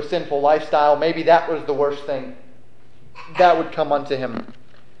deeper into a sinful lifestyle. Maybe that was the worst thing that would come unto him.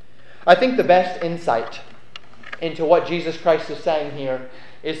 I think the best insight into what Jesus Christ is saying here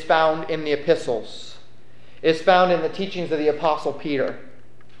is found in the epistles. Is found in the teachings of the Apostle Peter.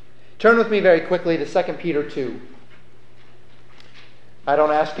 Turn with me very quickly to 2 Peter 2. I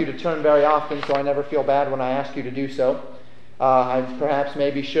don't ask you to turn very often, so I never feel bad when I ask you to do so. I perhaps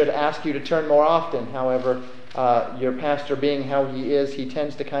maybe should ask you to turn more often. However, your pastor being how he is, he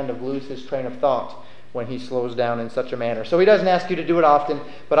tends to kind of lose his train of thought when he slows down in such a manner. So he doesn't ask you to do it often,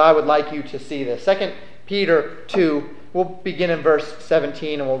 but I would like you to see this. 2 Peter 2, we'll begin in verse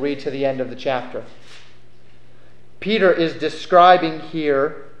 17 and we'll read to the end of the chapter. Peter is describing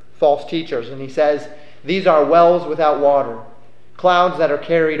here false teachers, and he says, these are wells without water, clouds that are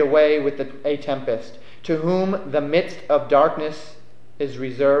carried away with a tempest, to whom the midst of darkness is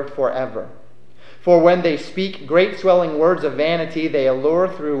reserved forever. For when they speak great swelling words of vanity, they allure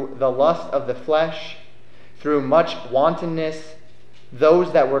through the lust of the flesh, through much wantonness,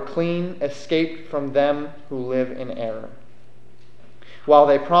 those that were clean escaped from them who live in error. While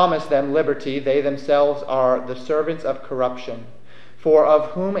they promise them liberty, they themselves are the servants of corruption. For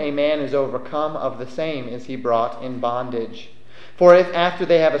of whom a man is overcome, of the same is he brought in bondage. For if after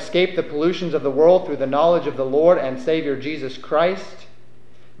they have escaped the pollutions of the world through the knowledge of the Lord and Savior Jesus Christ,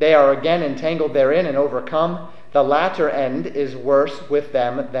 they are again entangled therein and overcome, the latter end is worse with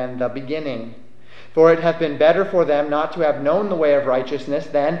them than the beginning. For it hath been better for them not to have known the way of righteousness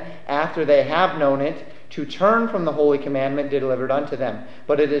than, after they have known it, to turn from the holy commandment delivered unto them.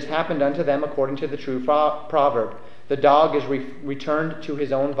 But it has happened unto them according to the true proverb, the dog is returned to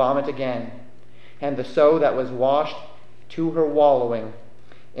his own vomit again, and the sow that was washed to her wallowing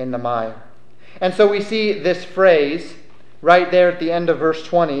in the mire. And so we see this phrase right there at the end of verse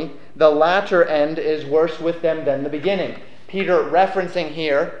 20, the latter end is worse with them than the beginning. Peter referencing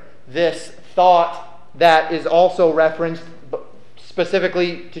here this thought that is also referenced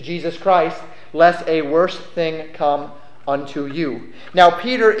specifically to Jesus Christ, lest a worse thing come unto you. Now,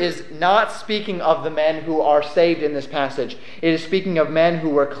 Peter is not speaking of the men who are saved in this passage. It is speaking of men who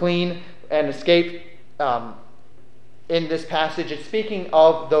were clean and escaped in this passage. It's speaking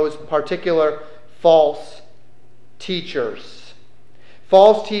of those particular false teachers.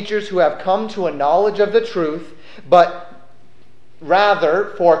 False teachers who have come to a knowledge of the truth, but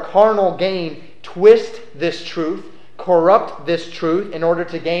rather for carnal gain twist this truth, corrupt this truth in order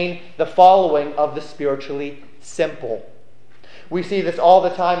to gain the following of the spiritually simple. We see this all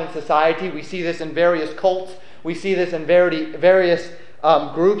the time in society. We see this in various cults. We see this in various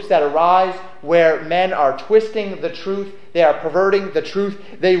groups that arise where men are twisting the truth. They are perverting the truth.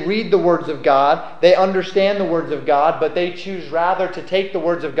 They read the words of God. They understand the words of God, but they choose rather to take the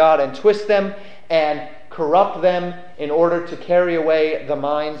words of God and twist them and corrupt them in order to carry away the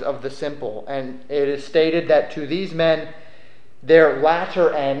minds of the simple. And it is stated that to these men, their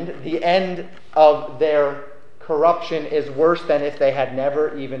latter end, the end of their corruption, is worse than if they had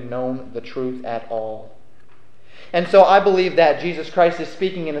never even known the truth at all. And so I believe that Jesus Christ is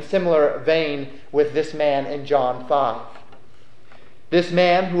speaking in a similar vein with this man in John 5. This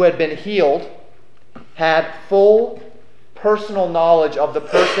man who had been healed had full personal knowledge of the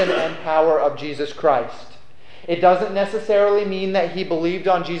person and power of Jesus Christ. It doesn't necessarily mean that he believed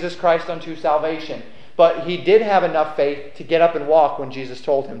on Jesus Christ unto salvation, but he did have enough faith to get up and walk when Jesus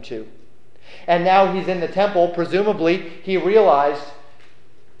told him to. And now he's in the temple. Presumably, he realized,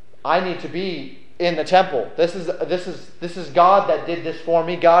 I need to be in the temple. This is God that did this for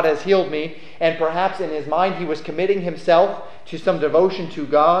me. God has healed me. And perhaps in his mind he was committing himself to some devotion to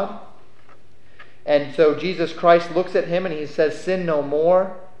God. And so Jesus Christ looks at him and he says, sin no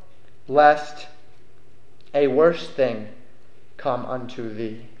more, lest a worse thing come unto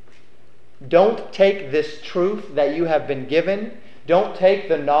thee. Don't take this truth that you have been given. Don't take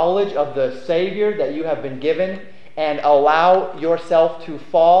the knowledge of the Savior that you have been given and allow yourself to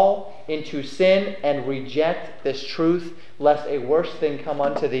fall into sin and reject this truth, lest a worse thing come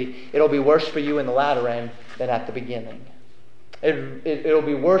unto thee. It'll be worse for you in the latter end than at the beginning. It'll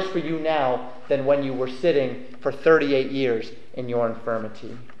be worse for you now than when you were sitting for 38 years in your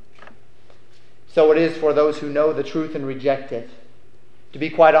infirmity. So it is for those who know the truth and reject it. To be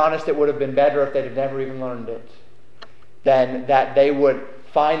quite honest, it would have been better if they'd have never even learned it, than that they would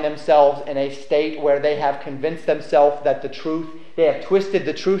find themselves in a state where they have convinced themselves that the truth, they have twisted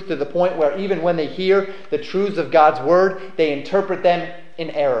the truth to the point where even when they hear the truths of God's Word, they interpret them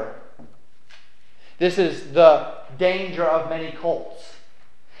in error. This is the danger of many cults.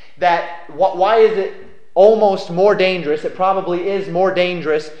 Why is it almost more dangerous? It probably is more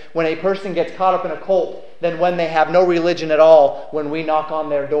dangerous when a person gets caught up in a cult than when they have no religion at all when we knock on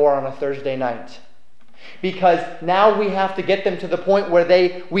their door on a Thursday night. Because now we have to get them to the point where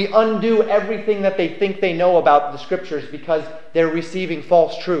we undo everything that they think they know about the Scriptures because they're receiving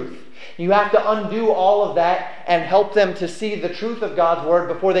false truth. You have to undo all of that and help them to see the truth of God's Word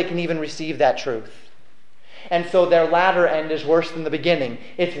before they can even receive that truth. And so their latter end is worse than the beginning.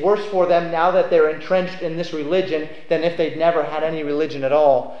 It's worse for them now that they're entrenched in this religion than if they'd never had any religion at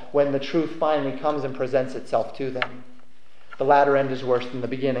all when the truth finally comes and presents itself to them. The latter end is worse than the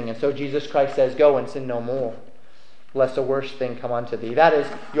beginning. And so Jesus Christ says, go and sin no more, lest a worse thing come unto thee. That is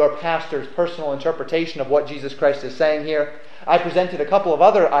your pastor's personal interpretation of what Jesus Christ is saying here. I presented a couple of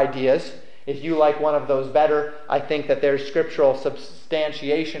other ideas. If you like one of those better, I think that there's scriptural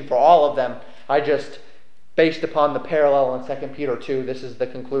substantiation for all of them. Based upon the parallel in 2 Peter 2, this is the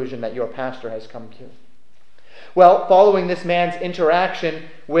conclusion that your pastor has come to. Well, following this man's interaction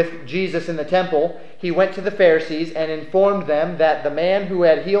with Jesus in the temple, he went to the Pharisees and informed them that the man who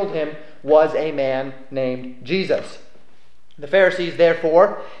had healed him was a man named Jesus. The Pharisees,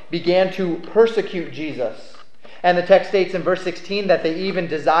 therefore, began to persecute Jesus. And the text states in verse 16 that they even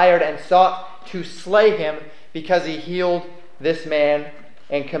desired and sought to slay him because he healed this man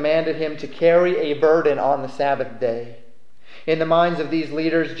and commanded him to carry a burden on the Sabbath day. In the minds of these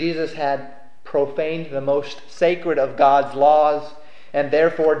leaders, Jesus had profaned the most sacred of God's laws, and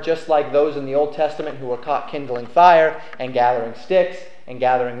therefore, just like those in the Old Testament who were caught kindling fire and gathering sticks and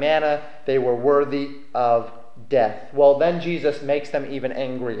gathering manna, they were worthy of death. Well, then Jesus makes them even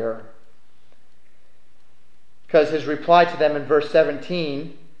angrier, because his reply to them in verse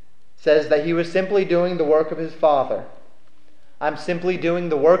 17 says that he was simply doing the work of his Father. I'm simply doing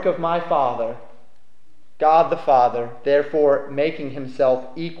the work of my Father, God the Father, therefore making himself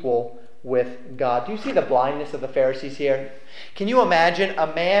equal with God. Do you see the blindness of the Pharisees here? Can you imagine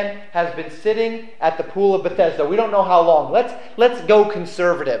a man has been sitting at the pool of Bethesda? We don't know how long. Let's go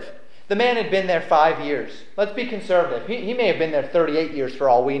conservative. The man had been there 5 years. Let's be conservative. He may have been there 38 years for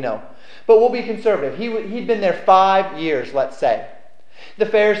all we know. But we'll be conservative. He'd been there 5 years, let's say. The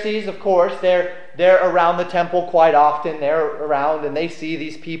Pharisees, of course, they're around the temple quite often. They're around and they see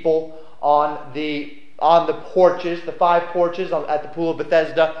these people on the porches, the 5 porches at the pool of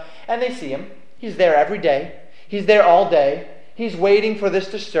Bethesda, and they see him. He's there every day. He's there all day. He's waiting for this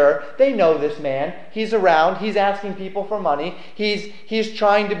to stir. They know this man. He's around. He's asking people for money. He's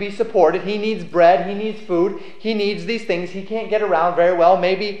trying to be supported. He needs bread. He needs food. He needs these things. He can't get around very well.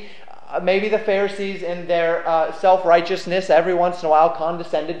 Maybe the Pharisees in their self-righteousness every once in a while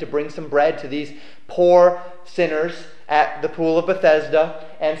condescended to bring some bread to these poor sinners at the pool of Bethesda.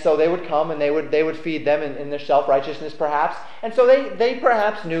 And so they would come and they would feed them in their self-righteousness perhaps. And so they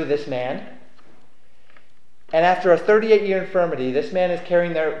perhaps knew this man. And after a 38-year infirmity, this man is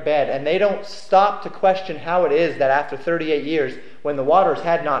carrying their bed, and they don't stop to question how it is that after 38 years, when the waters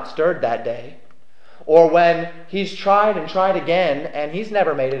had not stirred that day, or when he's tried and tried again, and he's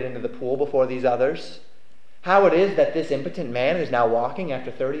never made it into the pool before these others, how it is that this impotent man is now walking after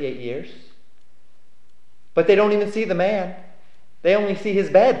 38 years. But they don't even see the man. They only see his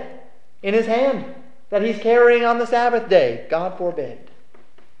bed in his hand that he's carrying on the Sabbath day. God forbid.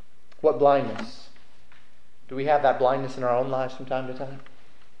 What blindness. Do we have that blindness in our own lives from time to time?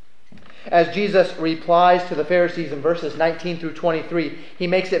 As Jesus replies to the Pharisees in verses 19 through 23, he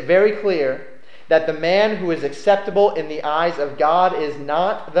makes it very clear that the man who is acceptable in the eyes of God is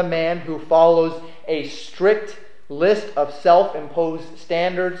not the man who follows a strict list of self-imposed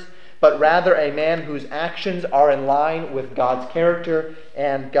standards, but rather a man whose actions are in line with God's character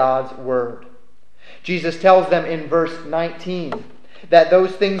and God's word. Jesus tells them in verse 19 that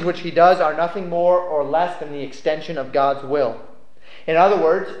those things which he does are nothing more or less than the extension of God's will. In other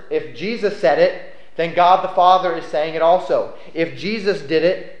words, if Jesus said it, then God the Father is saying it also. If Jesus did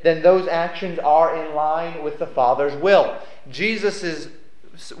it, then those actions are in line with the Father's will. Jesus'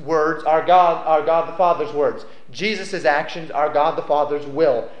 words are God the Father's words. Jesus' actions are God the Father's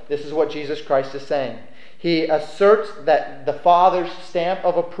will. This is what Jesus Christ is saying. He asserts that the Father's stamp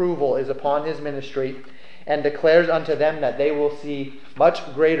of approval is upon his ministry, and declares unto them that they will see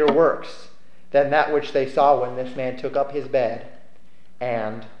much greater works than that which they saw when this man took up his bed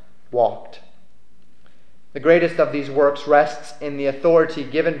and walked. The greatest of these works rests in the authority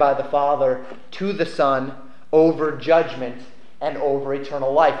given by the Father to the Son over judgment and over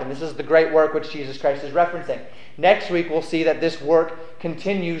eternal life. And this is the great work which Jesus Christ is referencing. Next week we'll see that this work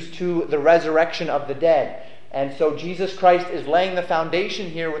continues to the resurrection of the dead. And so Jesus Christ is laying the foundation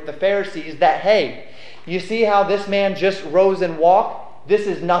here with the Pharisees that, hey, you see how this man just rose and walked? This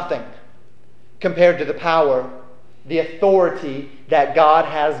is nothing compared to the power, the authority that God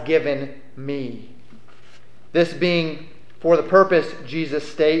has given me. This being for the purpose, Jesus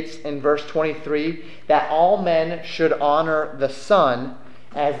states in verse 23, that all men should honor the Son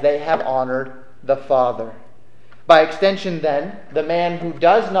as they have honored the Father. By extension, then, the man who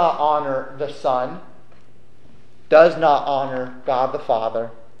does not honor the Son does not honor God the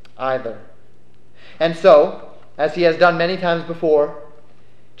Father either. And so, as he has done many times before,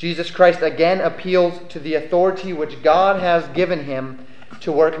 Jesus Christ again appeals to the authority which God has given him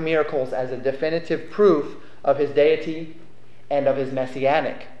to work miracles as a definitive proof of his deity and of his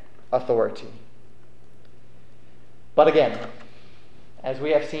messianic authority. But again, as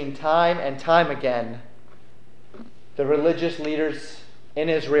we have seen time and time again, the religious leaders in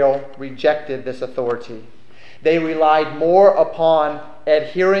Israel rejected this authority. They relied more upon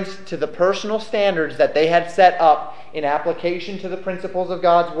adherence to the personal standards that they had set up in application to the principles of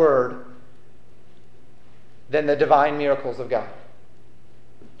God's Word than the divine miracles of God.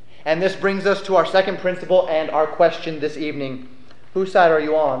 And this brings us to our second principle and our question this evening. Whose side are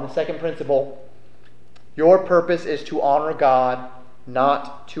you on? The second principle, your purpose is to honor God,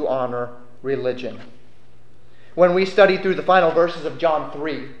 not to honor religion. When we studied through the final verses of John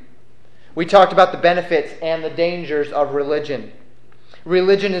 3, we talked about the benefits and the dangers of religion.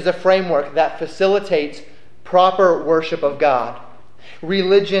 Religion is a framework that facilitates proper worship of God.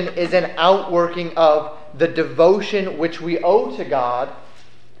 Religion is an outworking of the devotion which we owe to God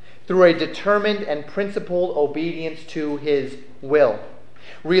through a determined and principled obedience to His will.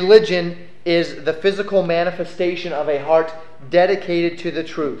 Religion is the physical manifestation of a heart dedicated to the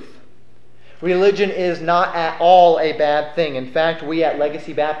truth. Religion is not at all a bad thing. In fact, we at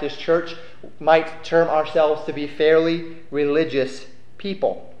Legacy Baptist Church might term ourselves to be fairly religious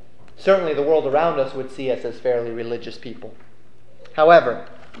people. Certainly the world around us would see us as fairly religious people. However,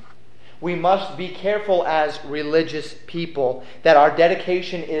 we must be careful as religious people that our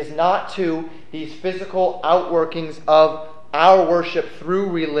dedication is not to these physical outworkings of our worship through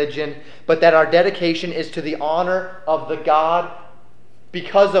religion, but that our dedication is to the honor of the God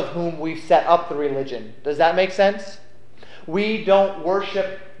because of whom we've set up the religion. Does that make sense? We don't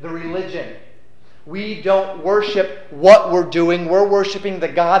worship the religion. We don't worship what we're doing. We're worshiping the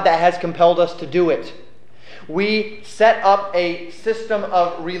God that has compelled us to do it. We set up a system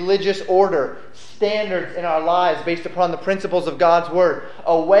of religious order, standards in our lives based upon the principles of God's Word,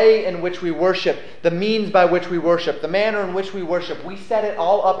 a way in which we worship, the means by which we worship, the manner in which we worship. We set it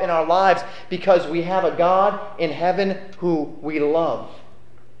all up in our lives because we have a God in heaven who we love.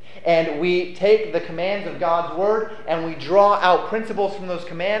 And we take the commands of God's Word and we draw out principles from those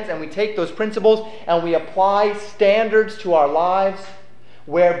commands, and we take those principles and we apply standards to our lives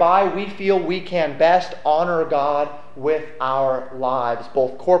whereby we feel we can best honor God with our lives,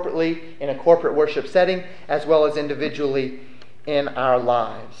 both corporately in a corporate worship setting as well as individually in our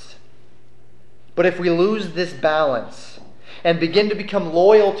lives. But if we lose this balance and begin to become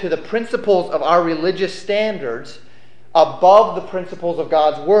loyal to the principles of our religious standards above the principles of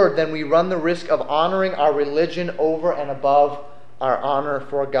God's Word, then we run the risk of honoring our religion over and above our honor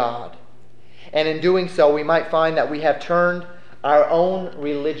for God. And in doing so, we might find that we have turned our own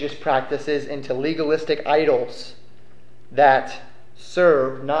religious practices into legalistic idols that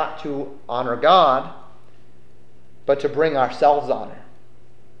serve not to honor God, but to bring ourselves honor.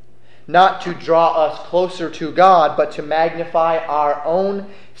 Not to draw us closer to God, but to magnify our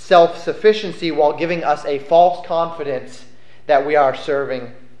own self-sufficiency while giving us a false confidence that we are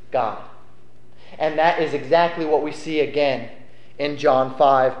serving God. And that is exactly what we see again in John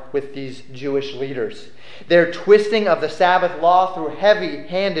 5 with these Jewish leaders. Their twisting of the Sabbath law through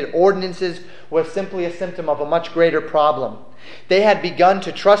heavy-handed ordinances was simply a symptom of a much greater problem. They had begun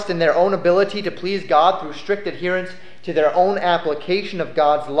to trust in their own ability to please God through strict adherence to their own application of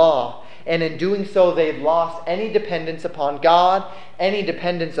God's law. And in doing so, they had lost any dependence upon God, any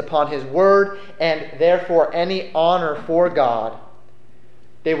dependence upon His Word, and therefore any honor for God.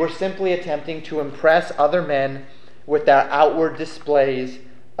 They were simply attempting to impress other men with their outward displays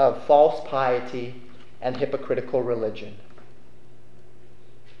of false piety and hypocritical religion.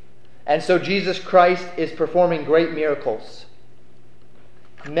 And so Jesus Christ is performing great miracles.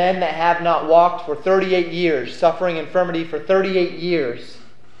 Men that have not walked for 38 years, suffering infirmity for 38 years,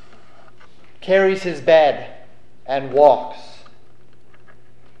 carries his bed and walks.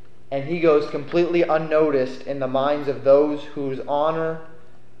 And he goes completely unnoticed in the minds of those whose honor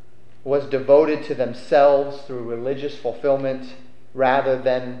was devoted to themselves through religious fulfillment rather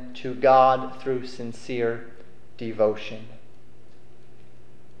than to God through sincere devotion.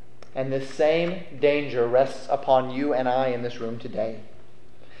 And this same danger rests upon you and I in this room today.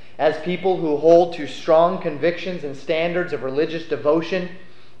 As people who hold to strong convictions and standards of religious devotion,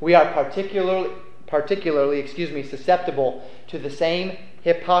 we are particularly susceptible to the same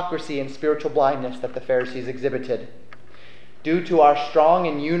hypocrisy and spiritual blindness that the Pharisees exhibited. Due to our strong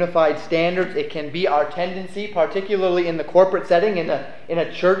and unified standards, it can be our tendency, particularly in the corporate setting, in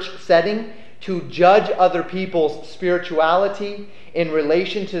a church setting, to judge other people's spirituality in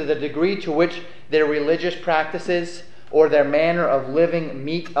relation to the degree to which their religious practices or their manner of living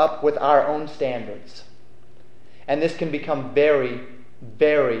meet up with our own standards. And this can become very,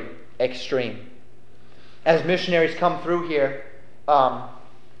 very extreme. As missionaries come through here,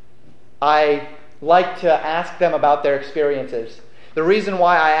 I like to ask them about their experiences. The reason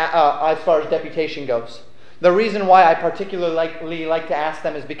why as far as deputation goes, the reason why I particularly like to ask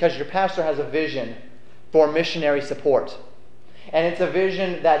them is because your pastor has a vision for missionary support. And it's a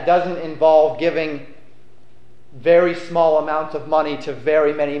vision that doesn't involve giving very small amounts of money to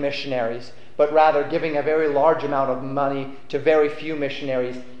very many missionaries, but rather giving a very large amount of money to very few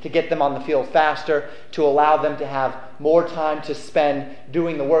missionaries to get them on the field faster, to allow them to have more time to spend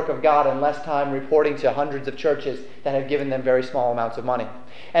doing the work of God and less time reporting to hundreds of churches that have given them very small amounts of money.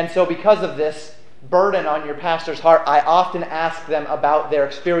 And so because of this burden on your pastor's heart, I often ask them about their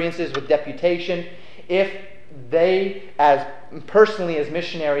experiences with deputation, if they, as personally as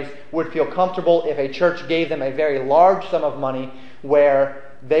missionaries, would feel comfortable if a church gave them a very large sum of money where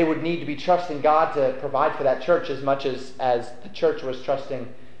they would need to be trusting God to provide for that church as much as the church was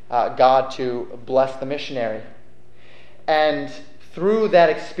trusting God to bless the missionary. And through that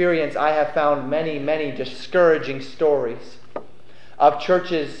experience, I have found many, many discouraging stories of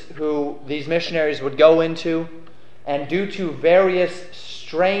churches who these missionaries would go into, and due to various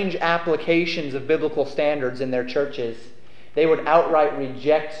strange applications of biblical standards in their churches, they would outright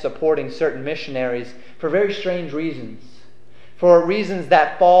reject supporting certain missionaries for very strange reasons. For reasons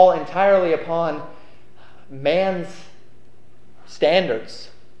that fall entirely upon man's standards,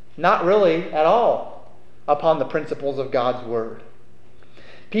 not really at all upon the principles of God's Word.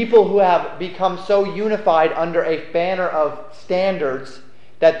 People who have become so unified under a banner of standards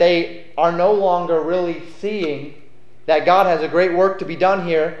that they are no longer really seeing that God has a great work to be done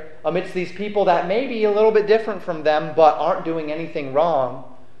here amidst these people that may be a little bit different from them but aren't doing anything wrong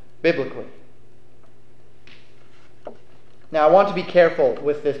biblically. Now, I want to be careful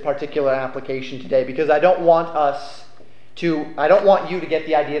with this particular application today because I don't want you to get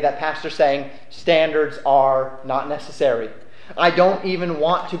the idea that Pastor's saying standards are not necessary. I don't even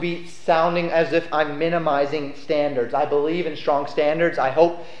want to be sounding as if I'm minimizing standards. I believe in strong standards. I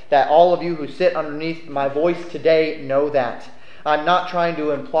hope that all of you who sit underneath my voice today know that. I'm not trying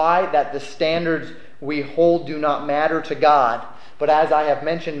to imply that the standards we hold do not matter to God. But as I have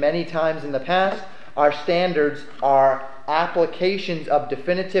mentioned many times in the past, our standards are applications of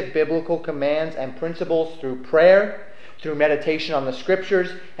definitive biblical commands and principles through prayer, through meditation on the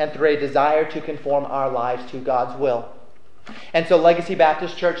Scriptures, and through a desire to conform our lives to God's will. And so Legacy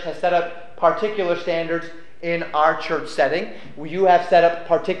Baptist Church has set up particular standards in our church setting. You have set up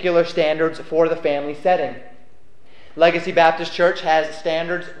particular standards for the family setting. Legacy Baptist Church has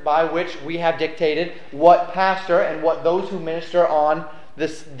standards by which we have dictated what pastor and what those who minister on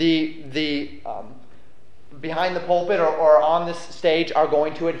the behind the pulpit or on this stage are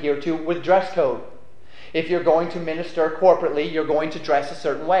going to adhere to with dress code. If you're going to minister corporately, you're going to dress a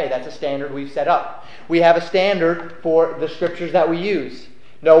certain way. That's a standard we've set up. We have a standard for the scriptures that we use.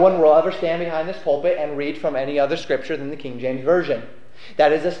 No one will ever stand behind this pulpit and read from any other scripture than the King James Version.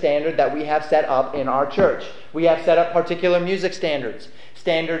 That is a standard that we have set up in our church. We have set up particular music standards.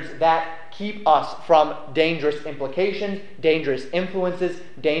 Standards that keep us from dangerous implications, dangerous influences,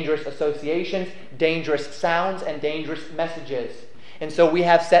 dangerous associations, dangerous sounds, and dangerous messages. And so we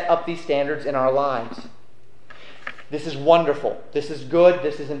have set up these standards in our lives. This is wonderful. This is good.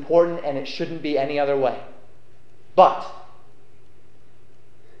 This is important, and it shouldn't be any other way. But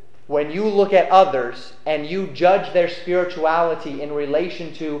when you look at others and you judge their spirituality in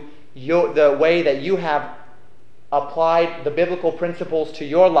relation to the way that you have applied the biblical principles to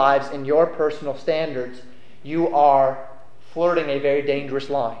your lives and your personal standards, you are flirting a very dangerous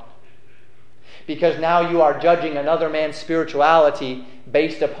line. Because now you are judging another man's spirituality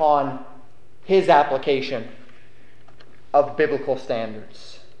based upon his application of biblical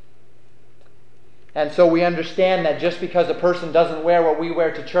standards. And so we understand that just because a person doesn't wear what we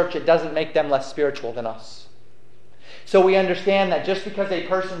wear to church, it doesn't make them less spiritual than us. So we understand that just because a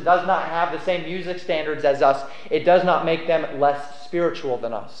person does not have the same music standards as us, it does not make them less spiritual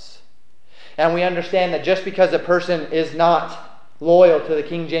than us. And we understand that just because a person is not loyal to the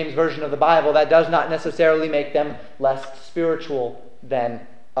King James Version of the Bible, that does not necessarily make them less spiritual than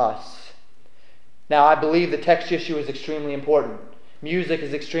us. Now, I believe the text issue is extremely important. Music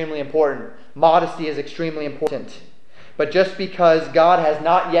is extremely important. Modesty is extremely important. But just because God has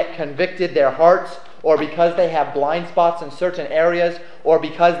not yet convicted their hearts, or because they have blind spots in certain areas, or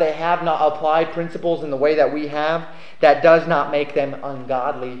because they have not applied principles in the way that we have, that does not make them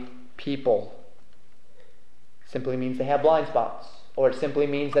ungodly people. It simply means they have blind spots, or it simply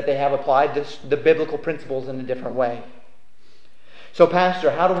means that they have applied the biblical principles in a different way. So,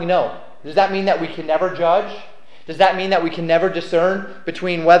 Pastor, how do we know? Does that mean that we can never judge? Does that mean that we can never discern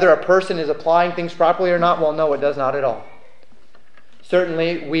between whether a person is applying things properly or not? Well, no, it does not at all.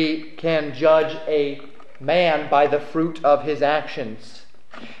 Certainly, we can judge a man by the fruit of his actions.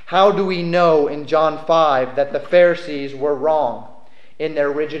 How do we know in John 5 that the Pharisees were wrong in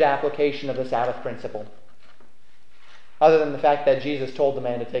their rigid application of the Sabbath principle? Other than the fact that Jesus told the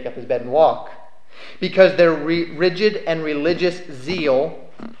man to take up his bed and walk. Because their rigid and religious zeal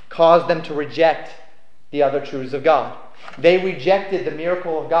caused them to reject the other truths of God. They rejected the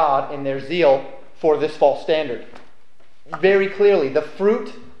miracle of God in their zeal for this false standard. Very clearly, the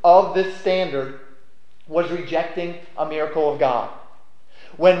fruit of this standard was rejecting a miracle of God.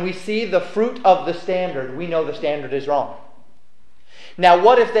 When we see the fruit of the standard, we know the standard is wrong. Now,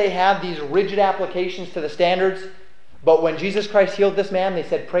 what if they have these rigid applications to the standards, but when Jesus Christ healed this man, they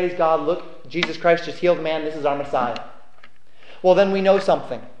said, "Praise God, look, Jesus Christ just healed the man, this is our Messiah." Well, then we know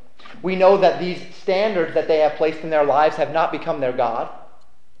something. We know that these standards that they have placed in their lives have not become their God,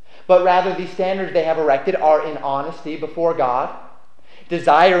 but rather these standards they have erected are in honesty before God,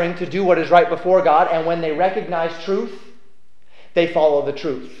 desiring to do what is right before God, and when they recognize truth, they follow the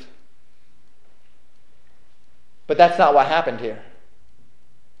truth. But that's not what happened here.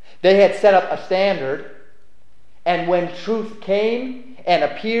 They had set up a standard, and when truth came and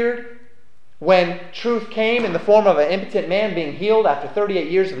appeared, when truth came in the form of an impotent man being healed after 38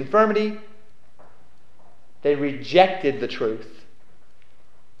 years of infirmity, they rejected the truth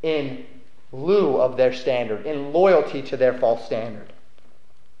in lieu of their standard, in loyalty to their false standard.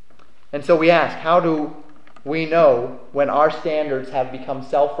 And so we ask, how do we know when our standards have become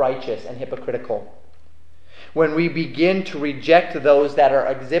self-righteous and hypocritical? When we begin to reject those that are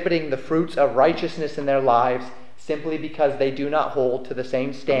exhibiting the fruits of righteousness in their lives simply because they do not hold to the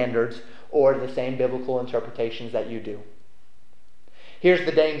same standards or the same biblical interpretations that you do. Here's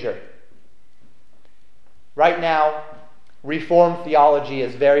the danger. Right now, Reformed theology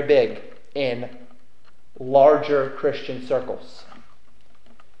is very big in larger Christian circles.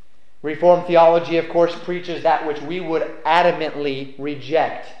 Reformed theology, of course, preaches that which we would adamantly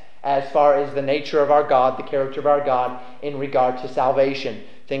reject as far as the nature of our God, the character of our God, in regard to salvation,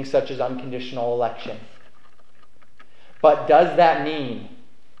 things such as unconditional election. But does that mean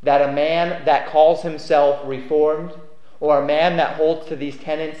that a man that calls himself Reformed or a man that holds to these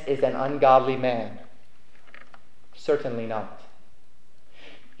tenets is an ungodly man? Certainly not.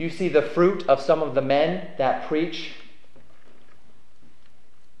 You see the fruit of some of the men that preach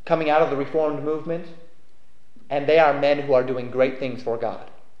coming out of the Reformed movement, and they are men who are doing great things for God.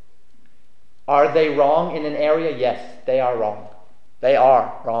 Are they wrong in an area? Yes, they are wrong. They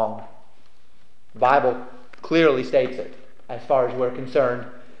are wrong. The Bible clearly states it. As far as we're concerned,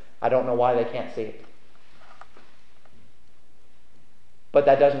 I don't know why they can't see it. But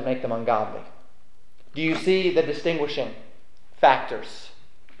that doesn't make them ungodly. Do you see the distinguishing factors?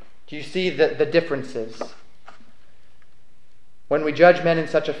 Do you see the differences? When we judge men in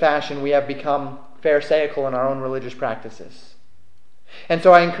such a fashion, we have become pharisaical in our own religious practices. And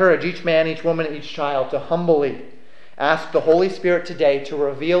so I encourage each man, each woman, each child to humbly ask the Holy Spirit today to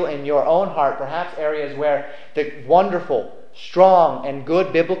reveal in your own heart perhaps areas where the wonderful, strong, and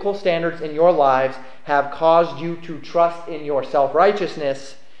good biblical standards in your lives have caused you to trust in your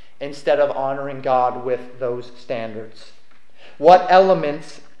self-righteousness instead of honoring God with those standards. What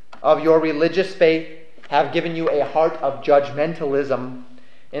elements of your religious faith have given you a heart of judgmentalism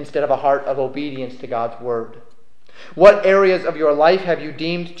instead of a heart of obedience to God's Word? What areas of your life have you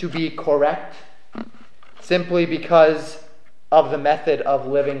deemed to be correct simply because of the method of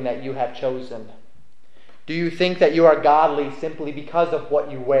living that you have chosen? Do you think that you are godly simply because of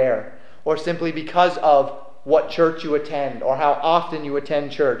what you wear, or simply because of what church you attend, or how often you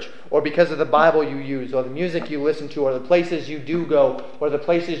attend church, or because of the Bible you use, or the music you listen to, or the places you do go, or the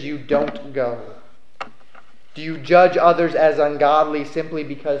places you don't go? Do you judge others as ungodly simply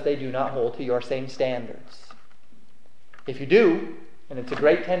because they do not hold to your same standards? If you do, and it's a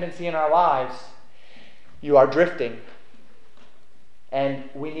great tendency in our lives, you are drifting. And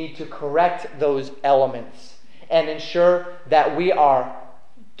we need to correct those elements and ensure that we are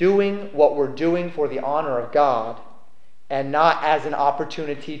doing what we're doing for the honor of God and not as an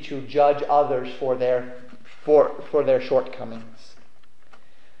opportunity to judge others for their shortcomings.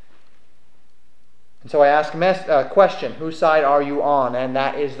 And so I ask a question: whose side are you on? And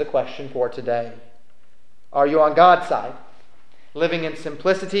that is the question for today. Are you on God's side, living in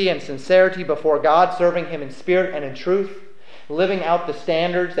simplicity and sincerity before God, serving Him in spirit and in truth, living out the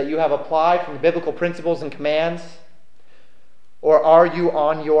standards that you have applied from the biblical principles and commands? Or are you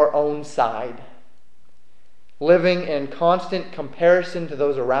on your own side, living in constant comparison to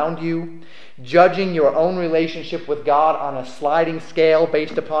those around you, judging your own relationship with God on a sliding scale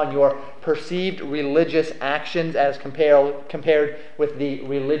based upon your perceived religious actions as compared with the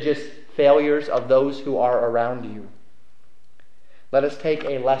religious failures of those who are around you? Let us take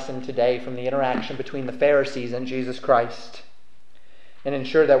a lesson today from the interaction between the Pharisees and Jesus Christ and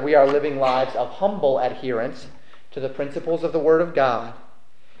ensure that we are living lives of humble adherence to the principles of the Word of God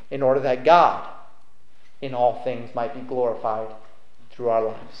in order that God in all things might be glorified through our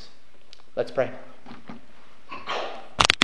lives. Let's pray.